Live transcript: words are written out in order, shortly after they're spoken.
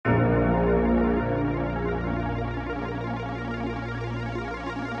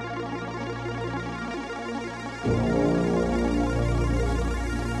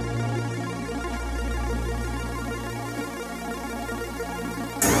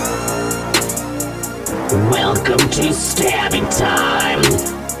Welcome to Stabby Time,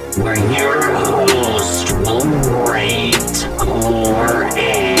 where your host will rate horror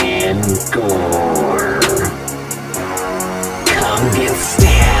and gore. Come get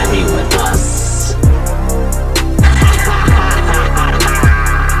stabby with us.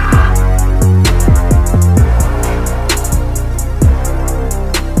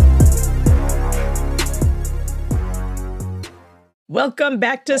 Welcome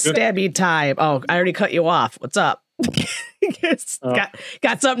back to Stabby Time. Oh, I already cut you off. What's up?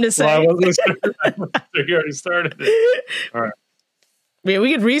 got something to say? Well, I wasn't sure. You already started it. All right. Yeah,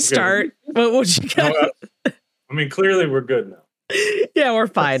 we could restart. Okay. But what you got? I mean, clearly we're good now. Yeah, we're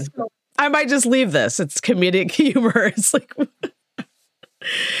fine. I might just leave this. It's comedic humor. It's like,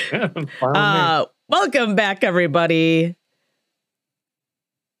 yeah, welcome back, everybody.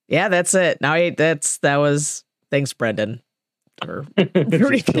 Yeah, that's it. That was. Thanks, Brendan. You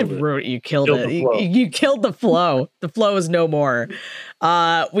killed it. You killed the flow. The flow is no more.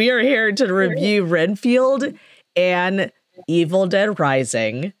 We are here to review Renfield and Evil Dead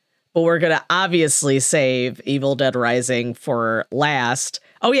Rising, but we're gonna obviously save Evil Dead Rising for last.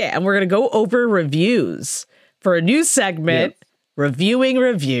 Oh yeah, and we're gonna go over reviews for a new segment, reviewing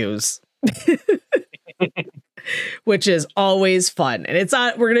reviews, which is always fun. And it's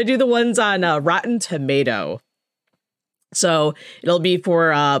on. We're gonna do the ones on Rotten Tomato. So it'll be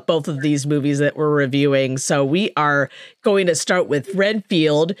for both of these movies that we're reviewing. So we are going to start with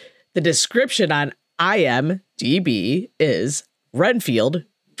Renfield. The description on IMDb is Renfield,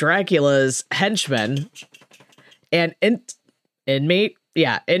 Dracula's henchman, and inmate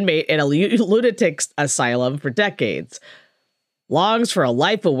in a lunatic asylum for decades, longs for a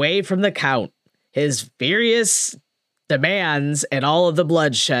life away from the Count, his furious demands, and all of the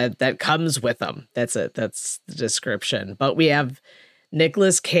bloodshed that comes with them. That's it. That's the description. But we have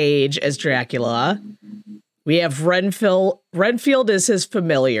Nicolas Cage as Dracula. We have Renfield. Renfield is his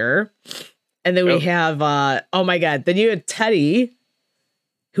familiar. And then we have, oh my God, then you have Teddy,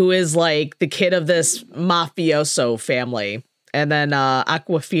 who is like the kid of this mafioso family. And then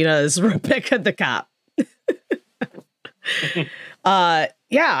Aquafina is Rebecca the cop. Yeah,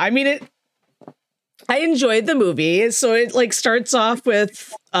 I mean, I enjoyed the movie. So it like starts off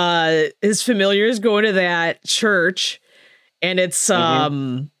with his familiars going to that church, and it's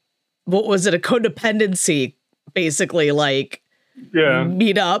what was it, a codependency, basically, like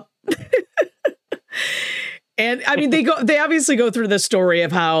meet up. And I mean, they obviously go through the story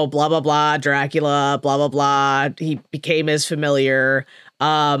of how blah blah blah Dracula blah blah blah he became his familiar.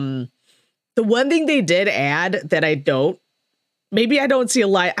 The one thing they did add that I don't see a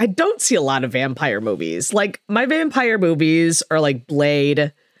lot. I don't see a lot of vampire movies. Like, my vampire movies are like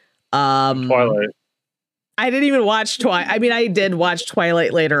Blade. Twilight. I didn't even watch Twilight. I mean, I did watch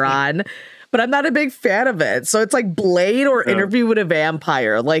Twilight later on, but I'm not a big fan of it. So it's like Blade or Interview with a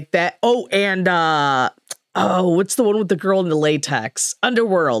Vampire, like that. Oh, and what's the one with the girl in the latex?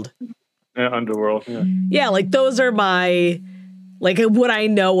 Underworld. Yeah, Underworld. Yeah. Yeah, like those are my what I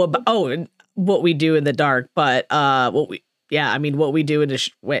know about. Oh, and What We Do in the Dark, but What We Do in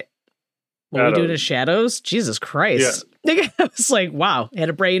the we do in the shadows. Jesus Christ! Yeah. I was like, wow, I had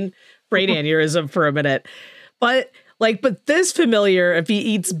a brain aneurysm for a minute. But this familiar, if he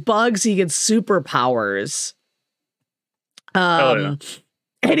eats bugs, he gets superpowers. And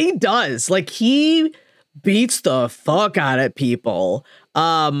he does. Like, he beats the fuck out of people.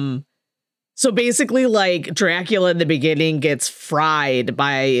 So basically, like, Dracula in the beginning gets fried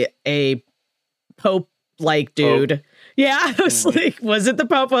by a Pope-like dude. Oh. Yeah, I was like, was it the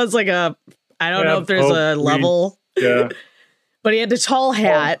Pope? I was like, I don't know if there's Pope, a level. Yeah. But he had a tall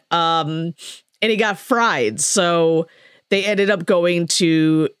hat, and he got fried. So they ended up going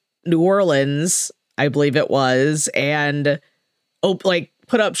to New Orleans, I believe it was, and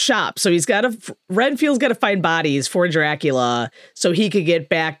put up shop. So Renfield's got to find bodies for Dracula so he could get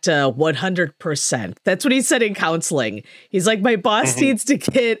back to 100%. That's what he said in counseling. He's like, my boss needs to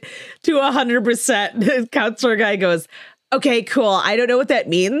get to 100%. The counselor guy goes, okay, cool. I don't know what that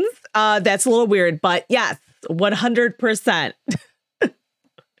means. That's a little weird, but yes, 100%. And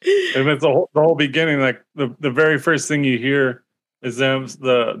it's the whole beginning, like the very first thing you hear is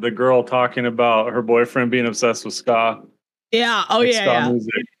the girl talking about her boyfriend being obsessed with ska. Yeah. Oh, yeah. Ska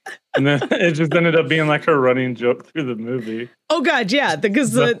music. And then it just ended up being like a running joke through the movie. Oh God, yeah,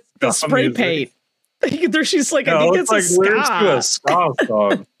 because the spray paint. She's like, I think that's like a ska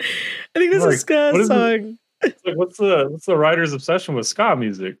song. I think that's a ska song. It's like, what's the writer's obsession with ska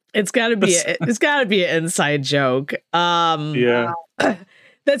music? It's got to be an inside joke. Yeah.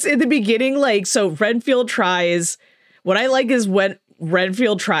 That's in the beginning. Like, so Renfield tries. What I like is when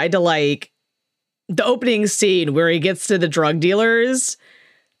Renfield tried to like the opening scene where he gets to the drug dealers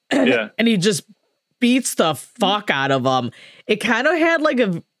Yeah. and he just beats the fuck out of them. It kind of had like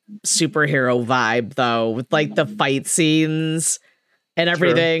a superhero vibe though, with like the fight scenes and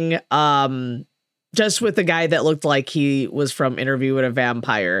everything. Just with the guy that looked like he was from Interview with a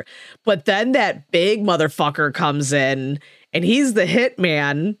Vampire. But then that big motherfucker comes in and he's the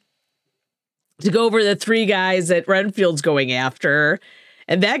hitman to go over the 3 guys that Renfield's going after.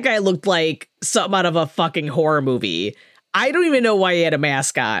 And that guy looked like something out of a fucking horror movie. I don't even know why he had a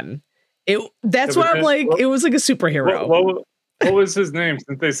mask on. That's why I'm like, it was like a superhero. What was his name?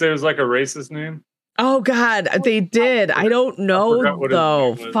 Since they say it was like a racist name. Oh God, they did. I don't know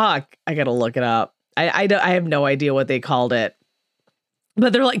though. Fuck, I gotta look it up. I have no idea what they called it.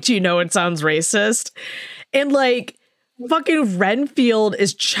 But they're like, do you know it sounds racist? And like, fucking Renfield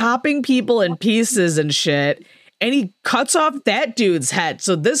is chopping people in pieces and shit. And he cuts off that dude's head.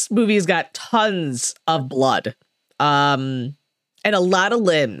 So this movie's got tons of blood. And a lot of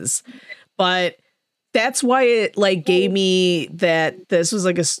limbs. But that's why it like gave me that this was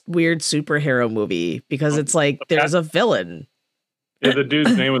like a weird superhero movie. Because it's like, there's a villain. Yeah, the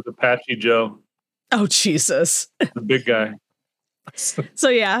dude's name was Apache Joe. Oh, Jesus. The big guy. So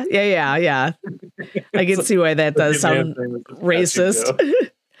yeah. I can see why that does sound racist.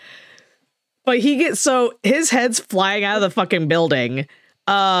 But he gets, so his head's flying out of the fucking building.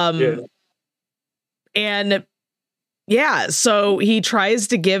 And yeah, so he tries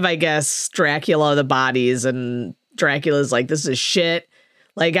to give, I guess, Dracula the bodies, and Dracula's like, this is shit.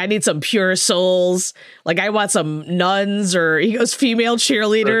 Like, I need some pure souls. Like, I want some nuns, or he goes female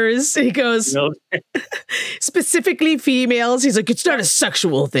cheerleaders. He goes specifically females. He's like, it's not a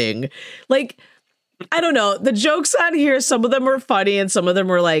sexual thing. Like, I don't know. The jokes on here, some of them were funny and some of them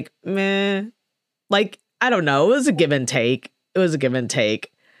were like, meh. Like, I don't know. It was a give and take. I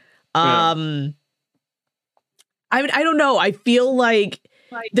mean, I don't know. I feel like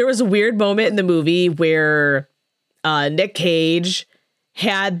there was a weird moment in the movie where Nick Cage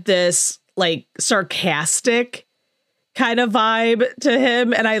had this like sarcastic kind of vibe to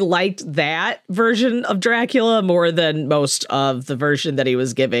him, and I liked that version of Dracula more than most of the version that he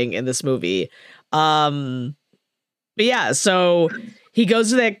was giving in this movie. But yeah, so he goes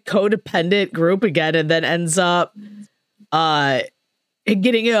to that codependent group again and then ends up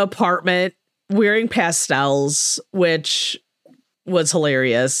getting an apartment wearing pastels, which was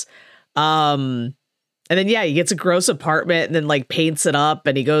hilarious. And then, yeah, he gets a gross apartment and then like paints it up,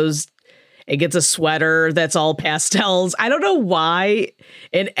 and he goes and gets a sweater that's all pastels. I don't know why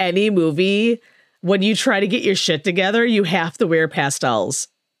in any movie, when you try to get your shit together, you have to wear pastels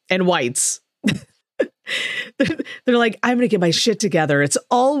and whites. They're like, I'm going to get my shit together. It's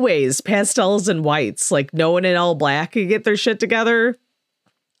always pastels and whites. Like, no one in all black can get their shit together.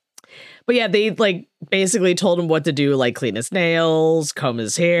 But yeah, they like basically told him what to do, like clean his nails, comb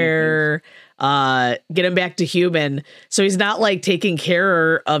his hair, get him back to human. So he's not like taking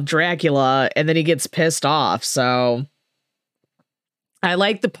care of Dracula, and then he gets pissed off. So I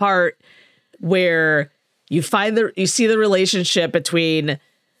like the part where you see the relationship between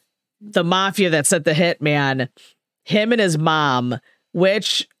the mafia that sent the hitman, him and his mom,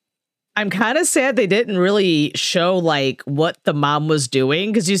 which I'm kind of sad they didn't really show like what the mom was doing,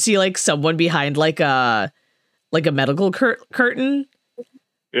 because you see like someone behind like a medical curtain.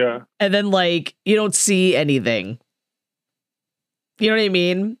 Yeah. And then like you don't see anything. You know what I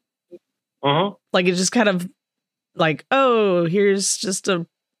mean? Uh-huh. Like it's just kind of like, oh, here's just a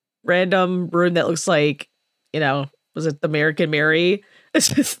random room that looks like, was it the American Mary?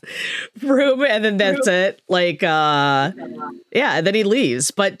 room, and then that's it. Like yeah, and then he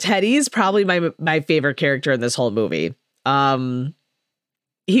leaves. But Teddy's probably my favorite character in this whole movie.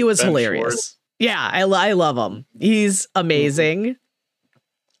 He was Ben hilarious. Schwartz. Yeah, I love him. He's amazing.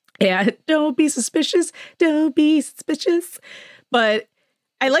 Yeah, don't be suspicious. But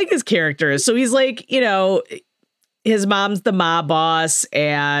I like his character. So he's like, his mom's the mob boss,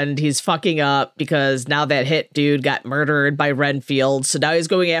 and he's fucking up because now that hit dude got murdered by Renfield. So now he's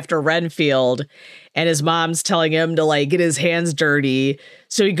going after Renfield, and his mom's telling him to like get his hands dirty.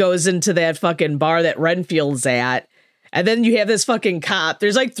 So he goes into that fucking bar that Renfield's at. And then you have this fucking cop.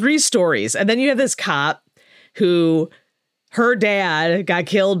 There's like 3 stories. And then you have this cop who, her dad got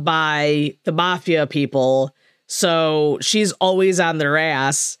killed by the mafia people. So she's always on their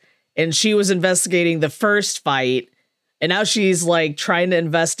ass. And she was investigating the first fight. And now she's like trying to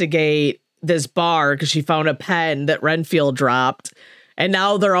investigate this bar because she found a pen that Renfield dropped. And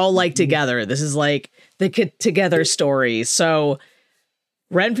now they're all like together. This is like the together story. So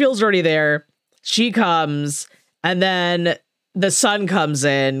Renfield's already there. She comes, and then the son comes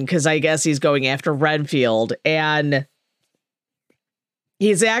in because I guess he's going after Renfield, and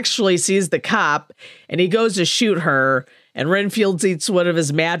he's actually sees the cop and he goes to shoot her, and Renfield eats one of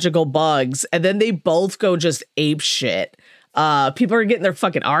his magical bugs, and then they both go just ape shit. People are getting their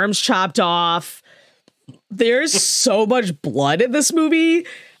fucking arms chopped off. There's so much blood in this movie.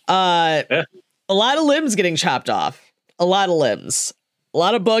 A lot of limbs getting chopped off. A lot of limbs. A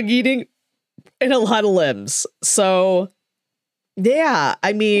lot of bug eating and a lot of limbs. So, yeah,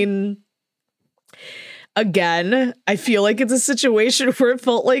 I mean, again, I feel like it's a situation where it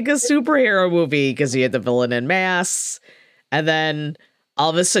felt like a superhero movie because you had the villain in masks, and then all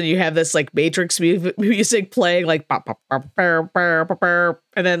of a sudden you have this like Matrix music playing, like, and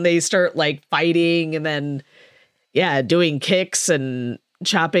then they start like fighting, and then, yeah, doing kicks and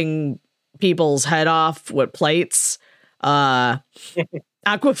chopping people's head off with plates.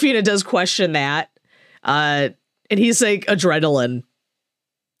 Aquafina does question that. And he's like, adrenaline.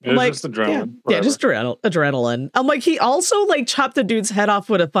 It was like, just adrenaline. Yeah, just adrenaline. I'm like, he also like chopped the dude's head off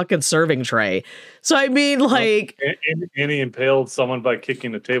with a fucking serving tray. So I mean, like, and he impaled someone by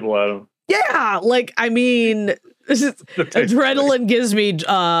kicking the table at him. Yeah, like, I mean, adrenaline gives me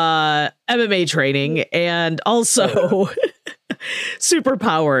MMA training and also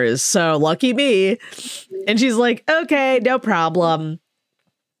superpowers. So lucky me. And she's like, okay, no problem.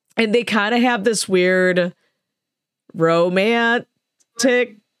 And they kind of have this weird romantic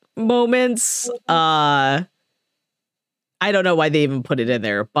moments. I don't know why they even put it in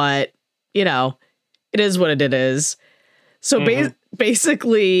there, but you know, it is what it is. So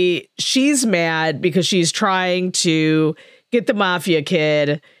basically, she's mad because she's trying to get the mafia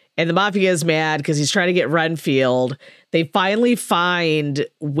kid, and the mafia is mad because he's trying to get Renfield. They finally find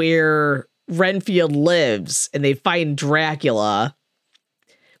where Renfield lives, and they find Dracula,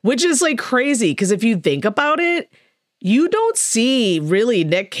 which is like crazy because if you think about it, you don't see really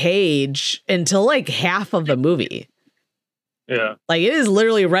Nick Cage until like half of the movie. Yeah. Like, it is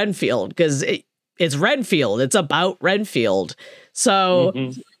literally Renfield because it's Renfield. It's about Renfield. So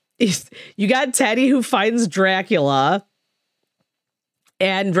you got Teddy who finds Dracula,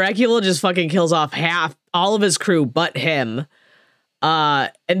 and Dracula just fucking kills off all of his crew but him.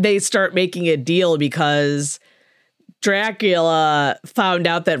 And they start making a deal because Dracula found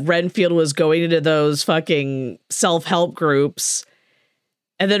out that Renfield was going into those fucking self-help groups,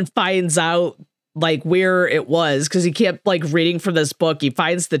 and then finds out like where it was because he kept like reading from this book. He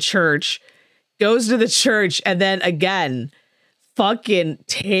finds the church, goes to the church, and then again fucking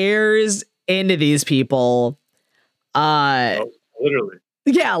tears into these people. Literally.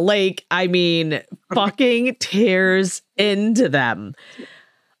 Yeah, like, I mean, fucking tears into them.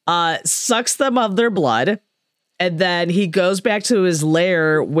 Sucks them of their blood. And then he goes back to his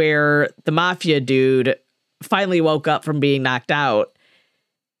lair where the mafia dude finally woke up from being knocked out.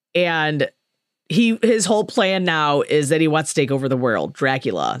 And his whole plan now is that he wants to take over the world.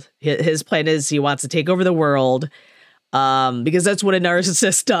 Dracula. His plan is he wants to take over the world because that's what a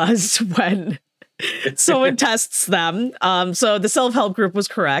narcissist does when someone tests them. So the self-help group was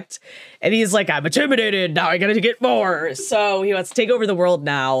correct. And he's like, I'm intimidated. Now I got to get more. So he wants to take over the world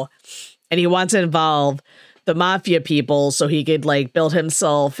now. And he wants to involve the mafia people so he could like build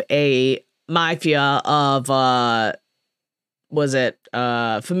himself a mafia of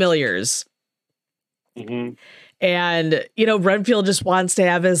familiars. And you know, Renfield just wants to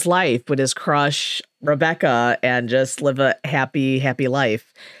have his life with his crush Rebecca and just live a happy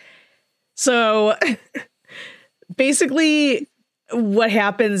life. So basically what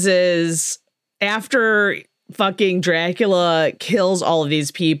happens is after fucking Dracula kills all of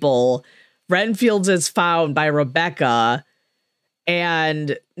these people, Renfield is found by Rebecca,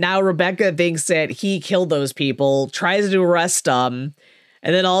 and now Rebecca thinks that he killed those people, tries to arrest them,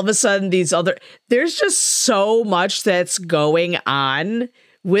 and then all of a sudden there's just so much that's going on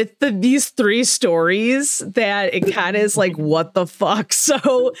with these three stories that it kind of is like, what the fuck?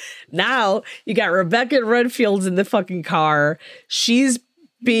 So now you got Rebecca and Renfield in the fucking car. She's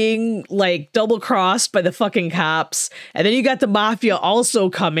being like double crossed by the fucking cops. And then you got the mafia also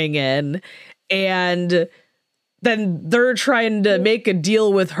coming in, and then they're trying to make a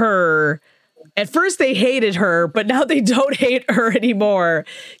deal with her. At first they hated her, but now they don't hate her anymore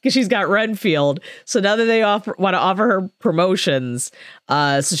because she's got Renfield. So now that they want to offer her promotions.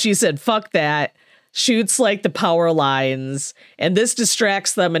 So she said, fuck that, shoots like the power lines. And this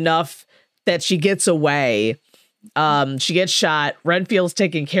distracts them enough that she gets away. She gets shot. Renfield's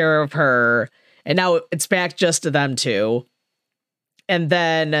taking care of her. And now it's back just to them two. And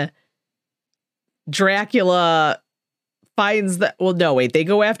then Dracula finds that, well, no, wait, they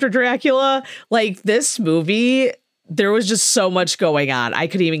go after Dracula. Like, this movie, there was just so much going on. I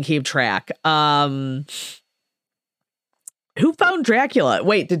couldn't even keep track. Who found Dracula?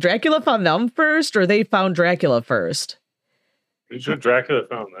 Wait, did Dracula found them first or they found Dracula first? Pretty sure Dracula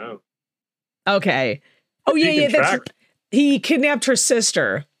found them. Okay. Oh, yeah, he kidnapped her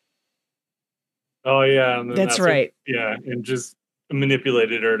sister. Oh, yeah. And then that's right. And just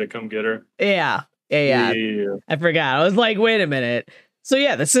manipulated her to come get her. Yeah. I forgot. I was like, wait a minute. So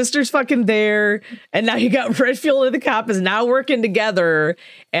yeah, the sister's fucking there, and now you got Renfield and the cop is now working together,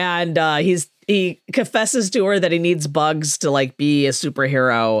 and he confesses to her that he needs bugs to like be a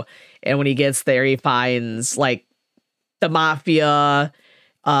superhero, and when he gets there, he finds like the mafia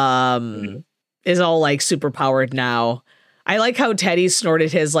is all like super powered now. I like how Teddy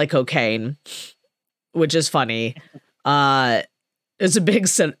snorted his like cocaine, which is funny. It's a big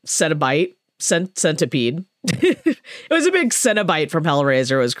centipede. It was a big Cenobite from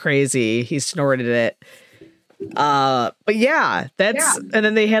Hellraiser. It was crazy. He snorted it. But yeah, and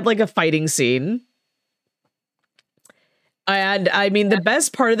then they had like a fighting scene. And I mean, the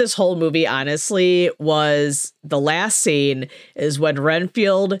best part of this whole movie, honestly, was the last scene is when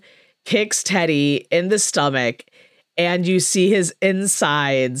Renfield kicks Teddy in the stomach and you see his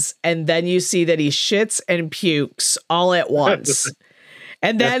insides, and then you see that he shits and pukes all at once.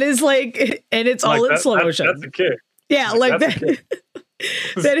 And that is like, and it's all in slow motion. That's a kick. Yeah, like that.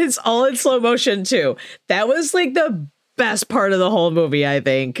 That is all in slow motion too. That was like the best part of the whole movie, I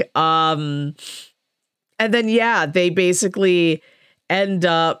think. And then yeah, they basically end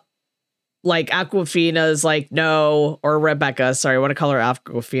up like Aquafina's like no, or Rebecca. Sorry, I want to call her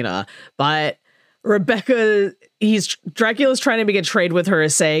Aquafina, but Rebecca. Dracula's trying to make a trade with her,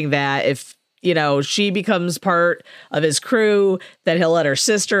 saying that if she becomes part of his crew, that he'll let her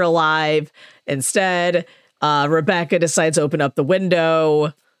sister alive. Instead, Rebecca decides to open up the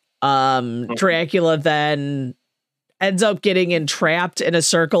window. Dracula then ends up getting entrapped in a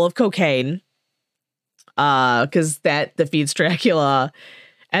circle of cocaine because that defeats Dracula.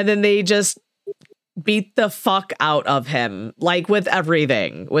 And then they just beat the fuck out of him, like with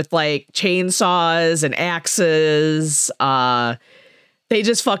everything, with like chainsaws and axes. They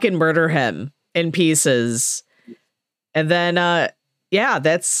just fucking murder him in pieces. And then, that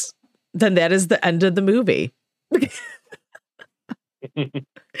is the end of the movie.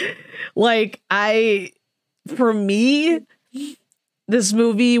 Like for me, this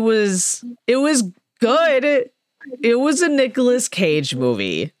movie was good. It was a Nicolas Cage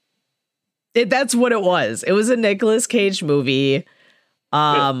movie. That's what it was. It was a Nicolas Cage movie.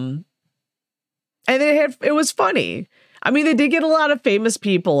 And it was funny. I mean, they did get a lot of famous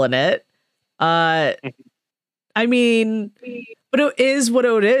people in it. I mean, but it is what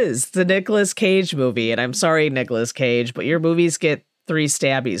it is. It's the Nicolas Cage movie. And I'm sorry, Nicolas Cage, but your movies get 3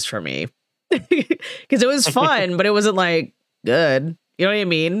 Stabbies for me. Because it was fun, but it wasn't like good. You know what I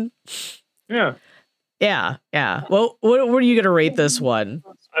mean? Yeah. Yeah. Well, what are you going to rate this one?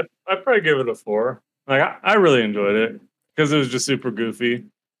 I'd probably give it a 4. Like, I really enjoyed it because it was just super goofy.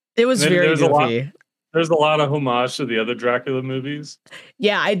 It was very goofy. There's a lot of homage to the other Dracula movies.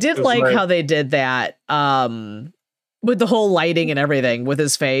 Yeah, I did like how they did that with the whole lighting and everything with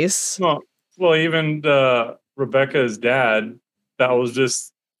his face. Well, even Rebecca's dad, that was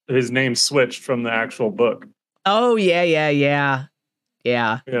just his name switched from the actual book. Oh, yeah.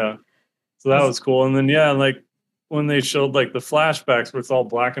 Yeah. So that was cool. And then, like when they showed like the flashbacks where it's all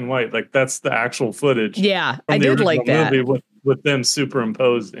black and white, like that's the actual footage. Yeah, I did like that. Movie with them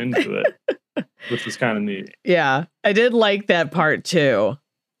superimposed into it. Which was kind of neat. Yeah, I did like that part too.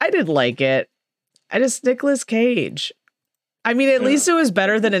 I did like it. Nicolas Cage. I mean, at least it was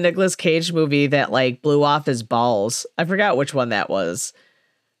better than a Nicolas Cage movie that like blew off his balls. I forgot which one that was.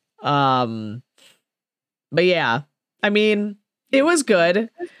 But yeah, I mean, it was good.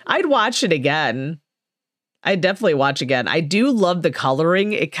 I'd watch it again. I'd definitely watch again. I do love the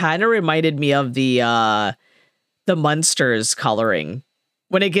coloring. It kind of reminded me of the Munsters coloring.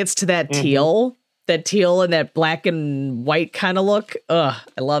 When it gets to that teal and that black and white kind of look, I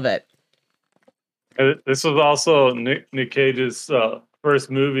love it. This was also Nick Cage's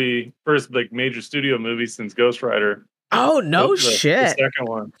first like major studio movie since Ghost Rider. Oh no shit! The second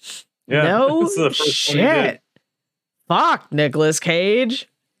one. Yeah, no this is the first shit. Fuck Nicolas Cage.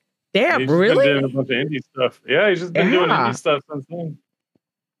 Damn, really? Been doing a bunch of indie stuff. Yeah, he's just been doing indie stuff since then.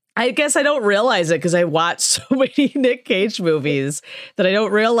 I guess I don't realize it because I watch so many Nick Cage movies that I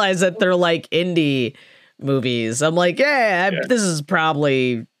don't realize that they're like indie movies. I'm like, this is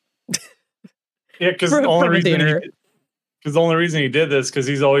probably because the only reason he did this because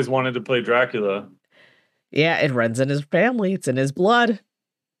he's always wanted to play Dracula. Yeah, it runs in his family. It's in his blood.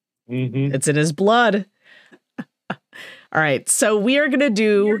 Mm-hmm. It's in his blood. All right. So we are going to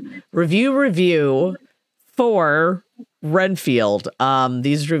do review for Renfield.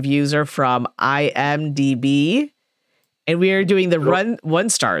 These reviews are from IMDb, and we are doing the run 1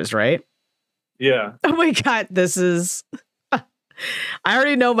 stars, right? Yeah. Oh my God. This is, I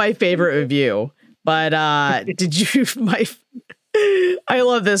already know my favorite review, but I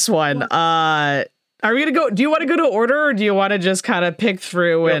love this one. Are we going to go, do you want to go to order, or do you want to just kind of pick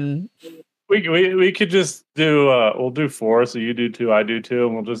through and... We could just do we'll do 4, so you do 2, I do 2,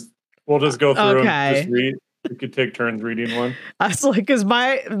 and we'll just go through Okay. them. Just read. We could take turns reading one. I was like, because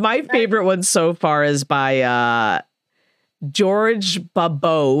my favorite one so far is by George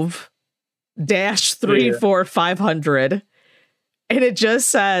Babov -34500, and it just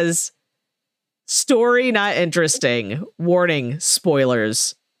says, "Story not interesting. Warning,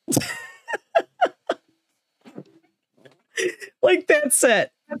 spoilers." Like, that's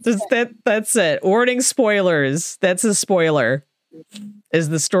it. That's it. Warning, spoilers. That's a spoiler. Is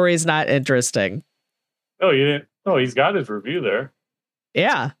the story's not interesting. Oh, you didn't? Oh, he's got his review there.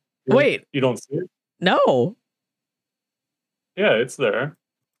 Yeah. Wait. You don't see it? No. Yeah, it's there.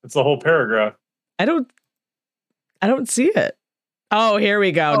 It's the whole paragraph. I don't see it. Oh, here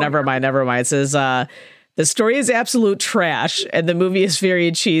we go. Never mind. It says, the story is absolute trash, and the movie is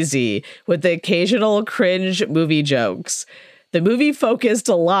very cheesy, with the occasional cringe movie jokes. The movie focused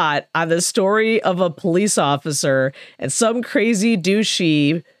a lot on the story of a police officer and some crazy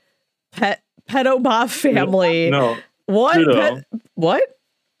douchey pedomob family. No. What? What?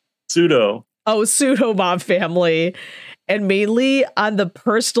 Pseudo. Oh, pseudo mob family. And mainly on the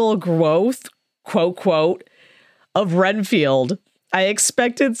personal growth, quote, of Renfield. I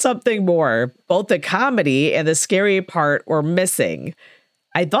expected something more. Both the comedy and the scary part were missing.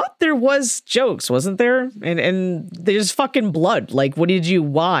 I thought there was jokes, wasn't there? And there's fucking blood. Like, what did you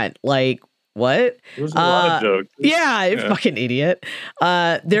want? Like, what? There's a lot of jokes. Yeah, fucking idiot.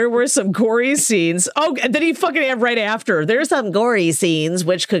 There were some gory scenes. Oh, and then he fucking had right after. There's some gory scenes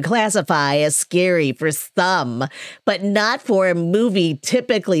which could classify as scary for some, but not for a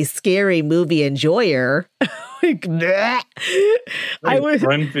typically scary movie enjoyer. Like,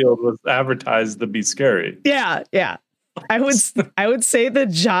 Renfield was advertised to be scary. Yeah. I would say the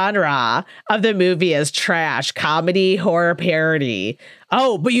genre of the movie is trash, comedy, horror, parody.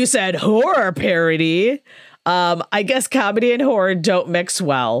 Oh, but you said horror parody. I guess comedy and horror don't mix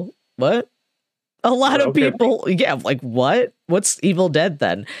well. What? A lot of people, yeah, like what? What's Evil Dead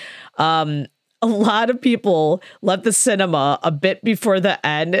then? A lot of people left the cinema a bit before the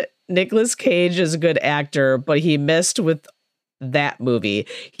end. Nicolas Cage is a good actor, but he missed with that movie.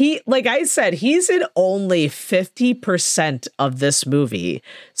 Like I said, he's in only 50% of this movie.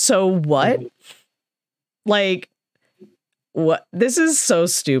 So what? Like, what? This is so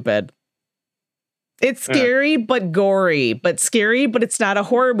stupid. It's scary, but gory, but scary, but it's not a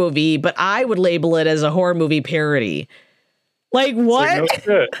horror movie, but I would label it as a horror movie parody. Like, what? Like,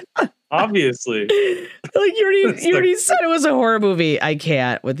 no shit. Obviously. Like, you already said it was a horror movie. I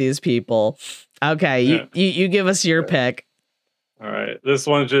can't with these people. Okay, you give us your pick. All right, this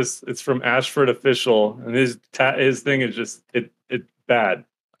one's it's from Ashford Official, and his thing is just it's bad.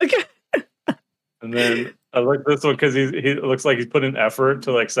 Okay. And then I like this one because he looks like he's put in effort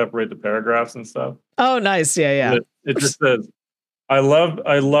to like separate the paragraphs and stuff. Oh, nice. Yeah. It just says, I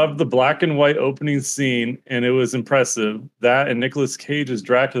love the black and white opening scene, and it was impressive. That and Nicolas Cage's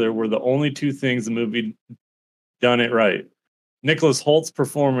Dracula were the only two things the movie done it right. Nicholas Holt's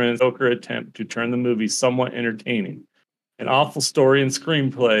performance, Joker attempt to turn the movie somewhat entertaining. An awful story and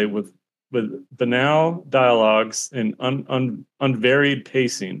screenplay with banal dialogues and unvaried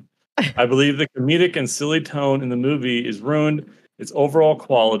pacing. I believe the comedic and silly tone in the movie is ruined its overall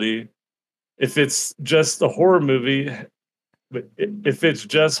quality. If it's just a horror movie, if it's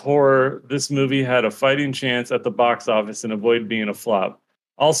just horror, this movie had a fighting chance at the box office and avoid being a flop.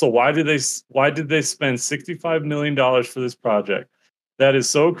 Also, why did they spend $65 million for this project? That is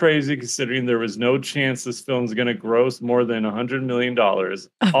so crazy considering there was no chance this film is going to gross more than $100 million.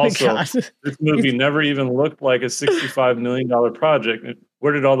 Also, this movie never even looked like a $65 million project.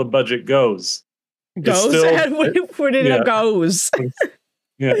 Where did all the budget goes? Where did it goes?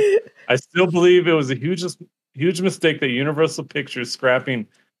 Yeah, I still believe it was a huge mistake that Universal Pictures scrapping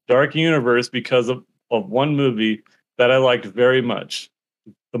Dark Universe because of one movie that I liked very much,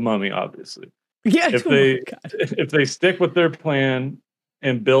 The Mummy, obviously. Yeah, if they stick with their plan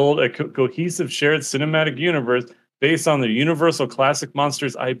and build a cohesive shared cinematic universe based on the Universal Classic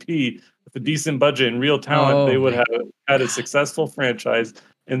Monsters IP with a decent budget and real talent, they would have had a successful franchise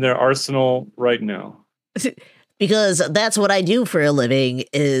in their arsenal right now. because that's what I do for a living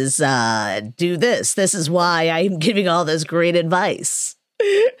is do this. This is why I'm giving all this great advice.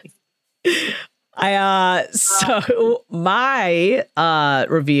 So my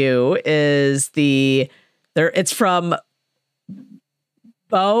review is it's from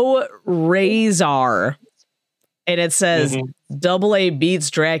Bo Razor, and it says Double A beats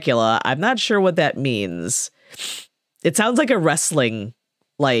Dracula. I'm not sure what that means. It sounds like a wrestling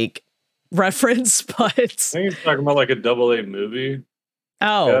reference, but I think he's talking about like a Double A movie.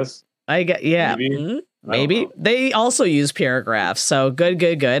 Oh, yes. I get, yeah, maybe. They also use paragraphs, so good.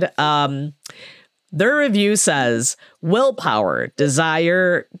 Their review says willpower,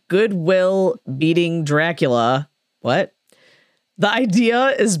 desire, goodwill beating Dracula. What? The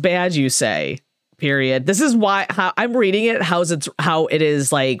idea is bad, you say. Period. This is how I'm reading it. How it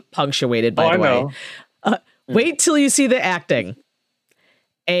is like punctuated, by the way. Wait till you see the acting.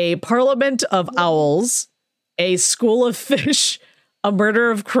 A parliament of owls, a school of fish, a murder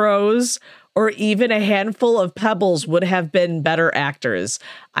of crows, or even a handful of pebbles would have been better actors.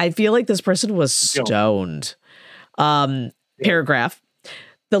 I feel like this person was stoned. Paragraph.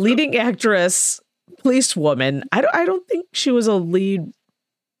 The leading actress, policewoman, I don't think she was a lead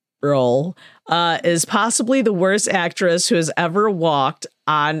role, is possibly the worst actress who has ever walked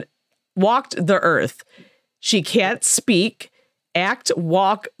the earth. She can't speak, act,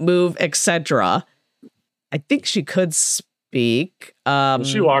 walk, move, etc. I think she could speak.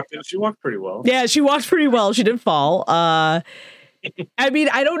 She walked pretty well. Yeah, she walked pretty well. She didn't fall. I mean,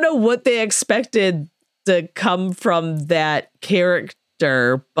 I don't know what they expected to come from that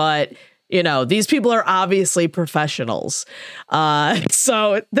character, but these people are obviously professionals.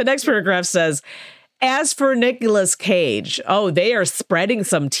 So the next paragraph says, as for Nicolas Cage, they are spreading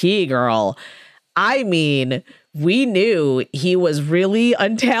some tea, girl. I mean, we knew he was really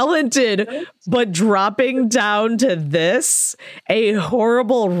untalented, but dropping down to this, a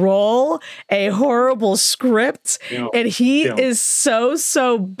horrible role, a horrible script, and he is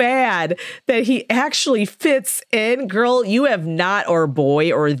so bad that he actually fits in. Girl, you have not, or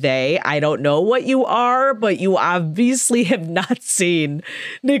boy, or they, I don't know what you are, but you obviously have not seen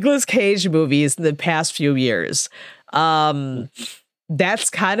Nicolas Cage movies in the past few years. That's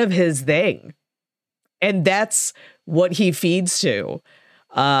kind of his thing. And that's what he feeds to.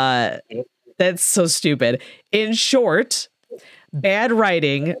 That's so stupid. In short, bad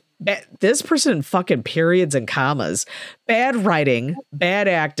writing. This person fucking periods and commas. Bad writing, bad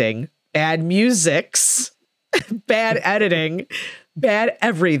acting, bad musics, bad editing, bad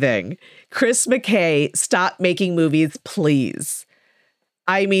everything. Chris McKay, stop making movies, please.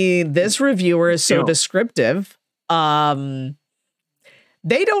 I mean, this reviewer is so descriptive.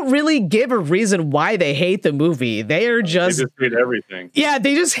 They don't really give a reason why they hate the movie. They just hate everything. Yeah,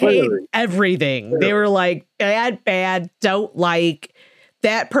 they just hate everything. They were like, bad, don't like.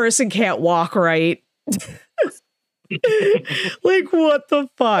 That person can't walk right. Like, what the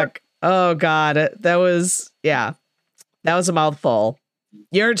fuck? Oh, God. That was a mouthful.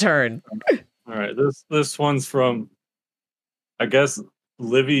 Your turn. All right. This one's from, I guess,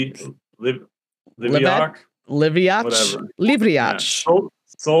 Liviak. Livriach. Yeah.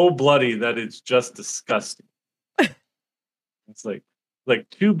 So bloody that it's just disgusting. It's like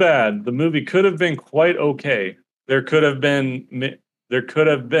too bad. The movie could have been quite okay. There could have been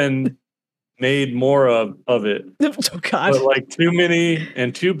made more of it. Oh, God. But like too many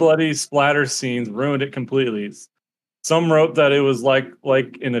and too bloody splatter scenes ruined it completely. Some wrote that it was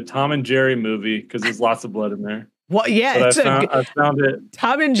like in a Tom and Jerry movie because there's lots of blood in there. Well, yeah, I found it.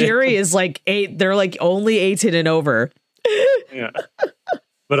 Tom and Jerry is like 8. They're like only 18 and over. Yeah,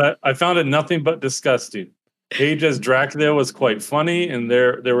 but I found it nothing but disgusting. Cage as Dracula was quite funny, and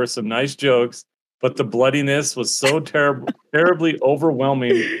there were some nice jokes, but the bloodiness was so terribly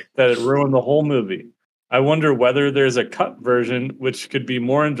overwhelming that it ruined the whole movie. I wonder whether there's a cut version which could be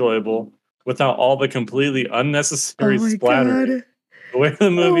more enjoyable without all the completely unnecessary splattering. God. The way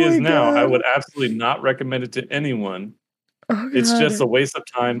the movie is now, I would absolutely not recommend it to anyone. It's just a waste of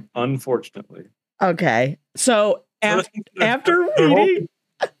time, unfortunately. Okay. So after reading...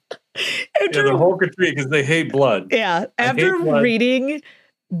 the whole critique because they hate blood. Yeah. After reading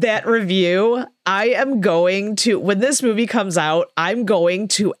that review, I am going to, when this movie comes out, I'm going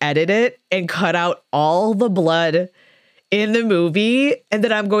to edit it and cut out all the blood in the movie, and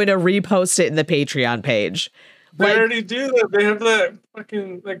then I'm going to repost it in the Patreon page. They already do that. They have that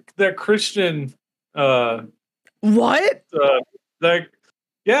fucking that Christian what? I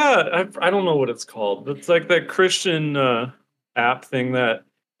don't know what it's called. It's like that Christian app thing that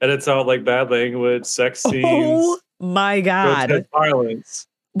edits out like bad language, sex scenes. Oh my God. Violence.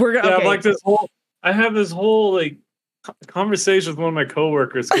 We're gonna like this whole I have this whole like conversation with one of my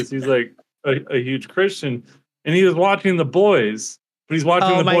coworkers because he's like a huge Christian, and he was watching The Boys, but he's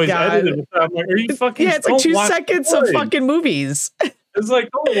watching The Boys edited. I'm like, are you fucking? Yeah, it's like 2 seconds of fucking movies. It's like,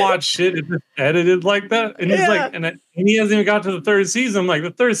 don't watch shit if it's edited like that. And he's like, and he hasn't even got to the third season. I'm like,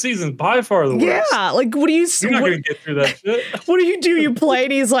 the third season's by far the worst. Yeah, like what do you? You're not gonna get through that shit. What do? You play,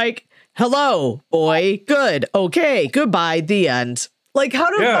 and he's like, "Hello, boy. Good. Okay. Goodbye. The end." Like, how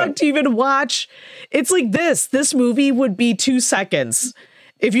the fuck do you even watch? It's like this. This movie would be 2 seconds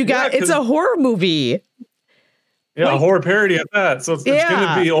if you got. It's a horror movie. Yeah, like, a horror parody at that. So it's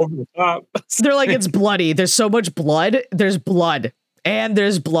gonna be over the top. They're like, it's bloody. There's so much blood. There's blood. And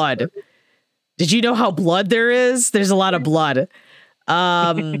there's blood. Did you know how blood there is? There's a lot of blood.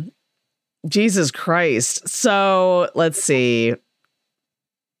 Jesus Christ. So let's see.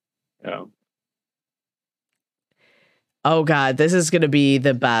 Yeah. Oh God, this is gonna be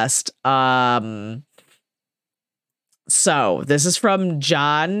the best. So this is from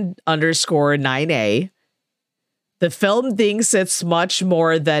John_9A. The film thinks it's much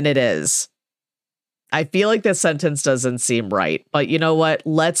more than it is. I feel like this sentence doesn't seem right, but you know what?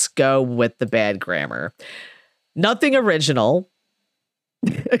 Let's go with the bad grammar. Nothing original.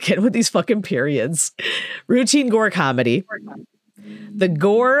 Again, with these fucking periods. Routine gore comedy. The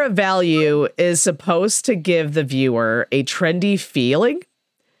gore value is supposed to give the viewer a trendy feeling.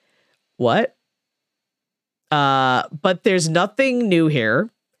 What? But there's nothing new here.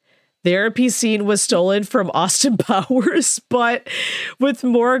 Therapy scene was stolen from Austin Powers, but with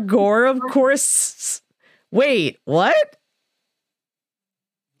more gore, of course. Wait, what?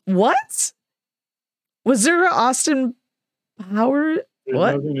 What? Was there an Austin Powers?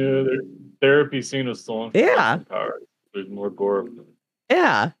 What? Nothing new. Their therapy scene was stolen from Austin Powers. There's more gore.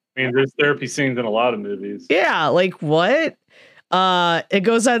 Yeah. I mean, there's therapy scenes in a lot of movies. Yeah, like what? It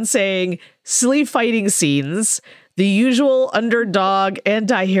goes on saying, silly fighting scenes. The usual underdog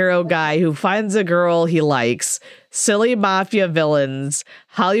anti-hero guy who finds a girl he likes, silly mafia villains.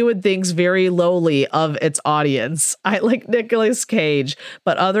 Hollywood thinks very lowly of its audience. I like Nicolas Cage,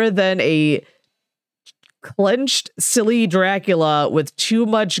 but other than a clenched, silly Dracula with too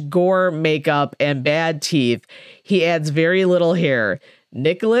much gore makeup and bad teeth, he adds very little here.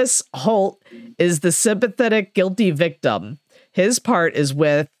 Nicholas Hoult is the sympathetic, guilty victim. His part is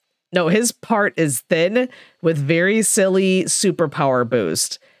thin with very silly superpower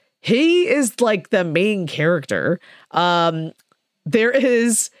boost. He is like the main character. There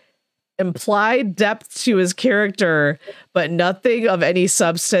is implied depth to his character, but nothing of any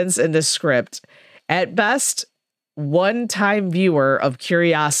substance in the script. At best, one-time viewer of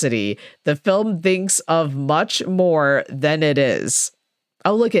curiosity. The film thinks of much more than it is.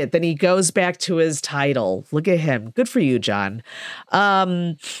 Oh, look at it. Then he goes back to his title. Look at him. Good for you, John.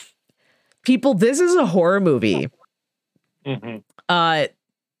 People, this is a horror movie. Mm-hmm.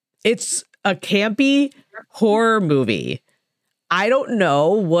 It's a campy horror movie. I don't know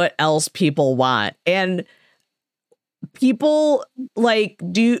what else people want. And people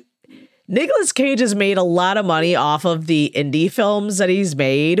Nicolas Cage has made a lot of money off of the indie films that he's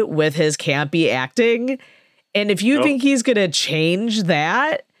made with his campy acting. And if you think he's going to change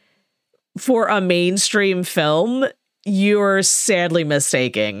that for a mainstream film, you're sadly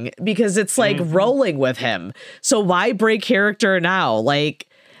mistaken, because it's like rolling with him. So why break character now? Like,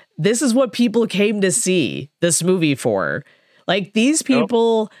 this is what people came to see this movie for. Like, these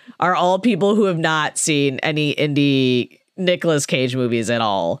people are all people who have not seen any indie Nicolas Cage movies at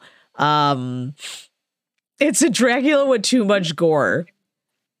all. It's a Dracula with too much gore.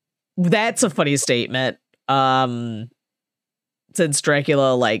 That's a funny statement. Since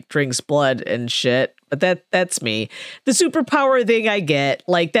Dracula like drinks blood and shit, but that's me. The superpower thing I get,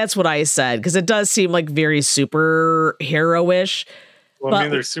 like, that's what I said, because it does seem like very superhero-ish. Well, I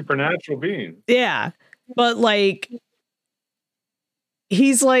mean, they're supernatural beings. Yeah, but like,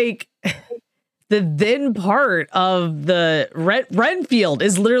 he's like the then part of the Renfield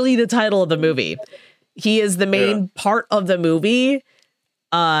is literally the title of the movie. He is the main part of the movie.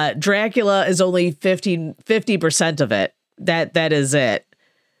 Dracula is only 50% of it. That is it.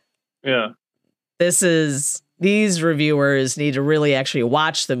 Yeah. These reviewers need to really actually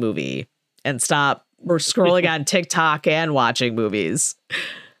watch the movie and stop. We're scrolling on TikTok and watching movies.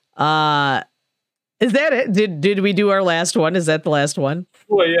 Is that it? Did we do our last one? Is that the last one?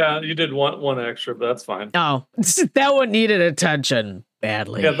 Well, yeah, you did one extra, but that's fine. Oh, that one needed attention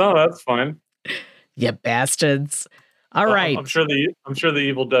badly. Yeah, no, that's fine. You bastards. All right. I'm sure the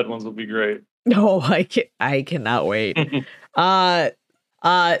Evil Dead ones will be great. No, I cannot wait.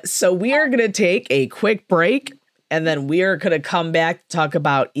 So we are going to take a quick break, and then we are going to come back to talk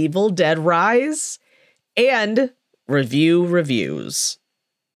about Evil Dead Rise and review reviews.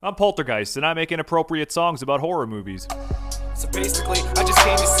 I'm Poltergeist, and I make inappropriate songs about horror movies. So basically, I just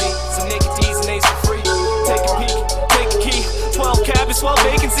came to see some naked D's and A's for free. Take a peek, take a key. 12 cabins, 12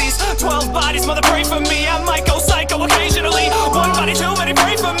 vacancies, 12 bodies, mother pray for me. I might go psycho occasionally. One body too many,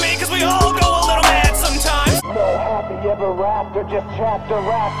 pray for me, cause we all go a little mad sometimes. No happy ever after, just chapter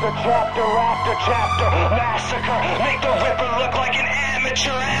after chapter after chapter. Massacre, make the Ripper look like an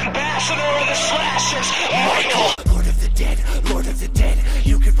amateur ambassador of the slashers. Michael! Lord of the dead, Lord of the dead.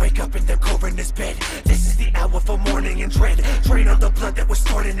 You could wake up in the coroner's bed. This is the hour for mourning and dread. Drain all the blood that was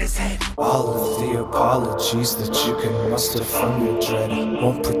stored in his head. All of the apologies that you can muster from your dread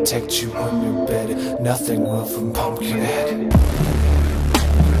won't protect you on your bed. Nothing will from Pumpkinhead.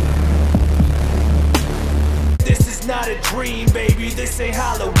 This is not a dream, baby. This ain't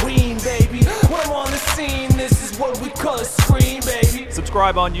Halloween, baby. When I'm on the scene, this is what we call a scream, baby.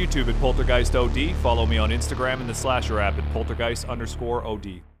 Subscribe on YouTube at Poltergeist OD. Follow me on Instagram and the Slasher app at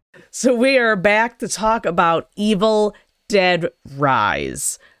Poltergeist_OD. So we are back to talk about Evil Dead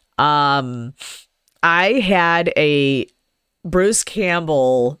Rise. I had a Bruce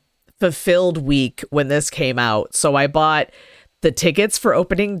Campbell fulfilled week when this came out. So I bought the tickets for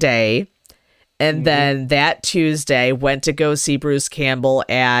opening day. And then that Tuesday went to go see Bruce Campbell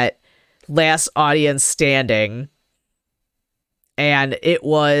at Last Audience Standing. And it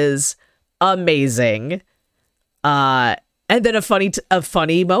was amazing. And then a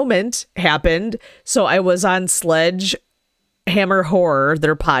funny moment happened. So I was on Sledgehammer Horror,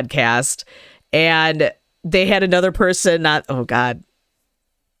 their podcast, and they had another person. Oh God,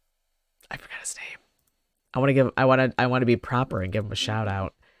 I forgot his name. I want to be proper and give him a shout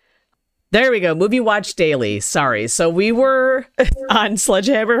out. There we go. Movie Watch Daily. Sorry. So we were on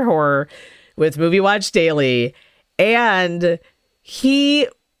Sledgehammer Horror with Movie Watch Daily, and he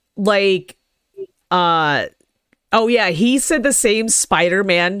he said the same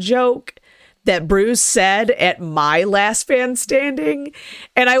Spider-Man joke that Bruce said at my Last Fan Standing.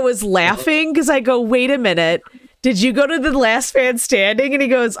 And I was laughing because I go, wait a minute. Did you go to the Last Fan Standing? And he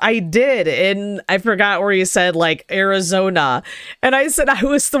goes, I did. And I forgot where he said, like, Arizona. And I said, I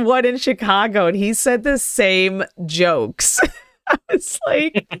was the one in Chicago. And he said the same jokes. I was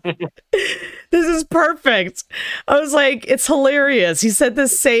like, this is perfect. I was like, it's hilarious. He said the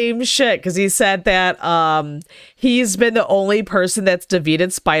same shit because he said that he's been the only person that's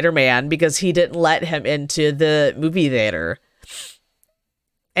defeated Spider-Man because he didn't let him into the movie theater.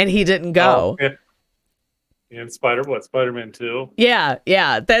 And he didn't go. Oh, yeah. And Spider-Man 2? Yeah.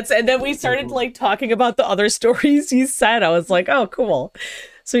 And then we started like talking about the other stories he said. I was like, oh, cool.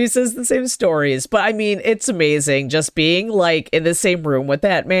 So he says the same stories. But I mean, it's amazing just being like in the same room with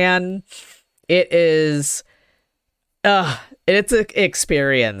that man. It is it's an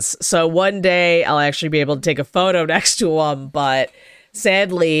experience. So one day I'll actually be able to take a photo next to him, but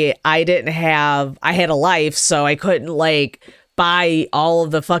sadly I had a life, so I couldn't like buy all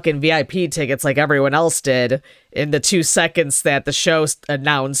of the fucking VIP tickets like everyone else did in the 2 seconds that the show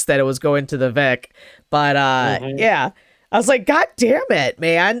announced that it was going to the Vic. But yeah, I was like, God damn it,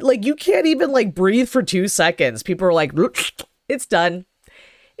 man. Like, you can't even like breathe for 2 seconds. People are like, it's done.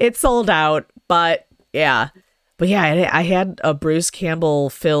 It's sold out. But yeah, I had a Bruce Campbell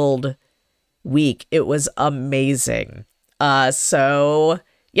filled week. It was amazing. So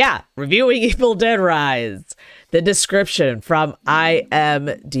yeah, reviewing Evil Dead Rise. The description from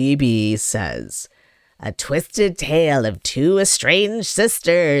IMDb says, a twisted tale of two estranged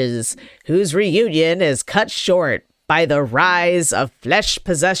sisters whose reunion is cut short by the rise of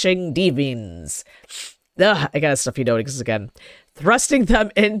flesh-possessing demons. Ugh, I gotta stuffy notice again. Thrusting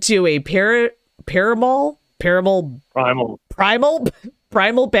them into a primal battle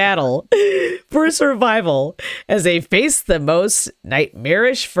for survival as they face the most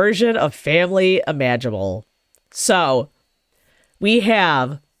nightmarish version of family imaginable. So, we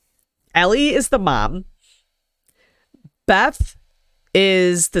have Ellie is the mom. Beth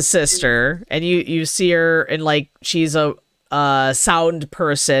is the sister, and you see her and like she's a sound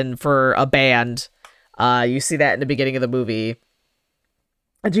person for a band. You see that in the beginning of the movie,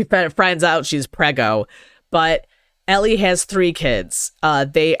 and she finds out she's preggo. But Ellie has 3 kids.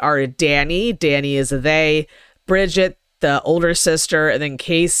 They are Danny is a they, Bridget, the older sister, and then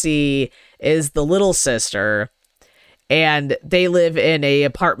Casey is the little sister. And they live in a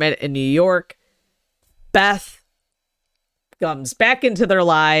apartment in New York. Beth comes back into their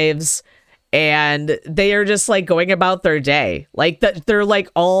lives, and they are just like going about their day. Like they're like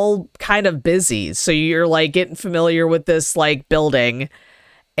all kind of busy. So you're like getting familiar with this like building,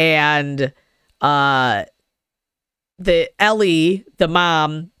 and the Ellie, the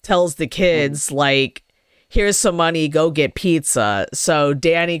mom, tells the kids, like, here's some money, go get pizza. So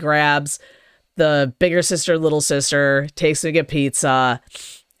Danny grabs the bigger sister, little sister, takes them to get pizza,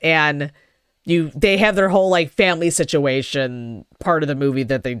 and they have their whole like family situation part of the movie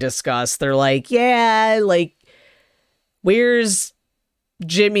that they discuss. They're like, yeah, like, where's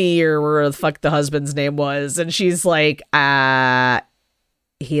Jimmy, or where the fuck the husband's name was? And she's like,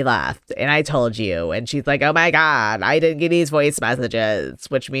 he left, and I told you. And she's like, oh my god, I didn't get these voice messages,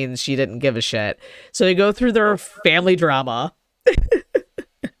 which means she didn't give a shit. So they go through their family drama.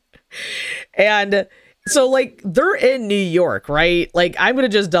 And so, like, they're in New York, right? Like, I'm gonna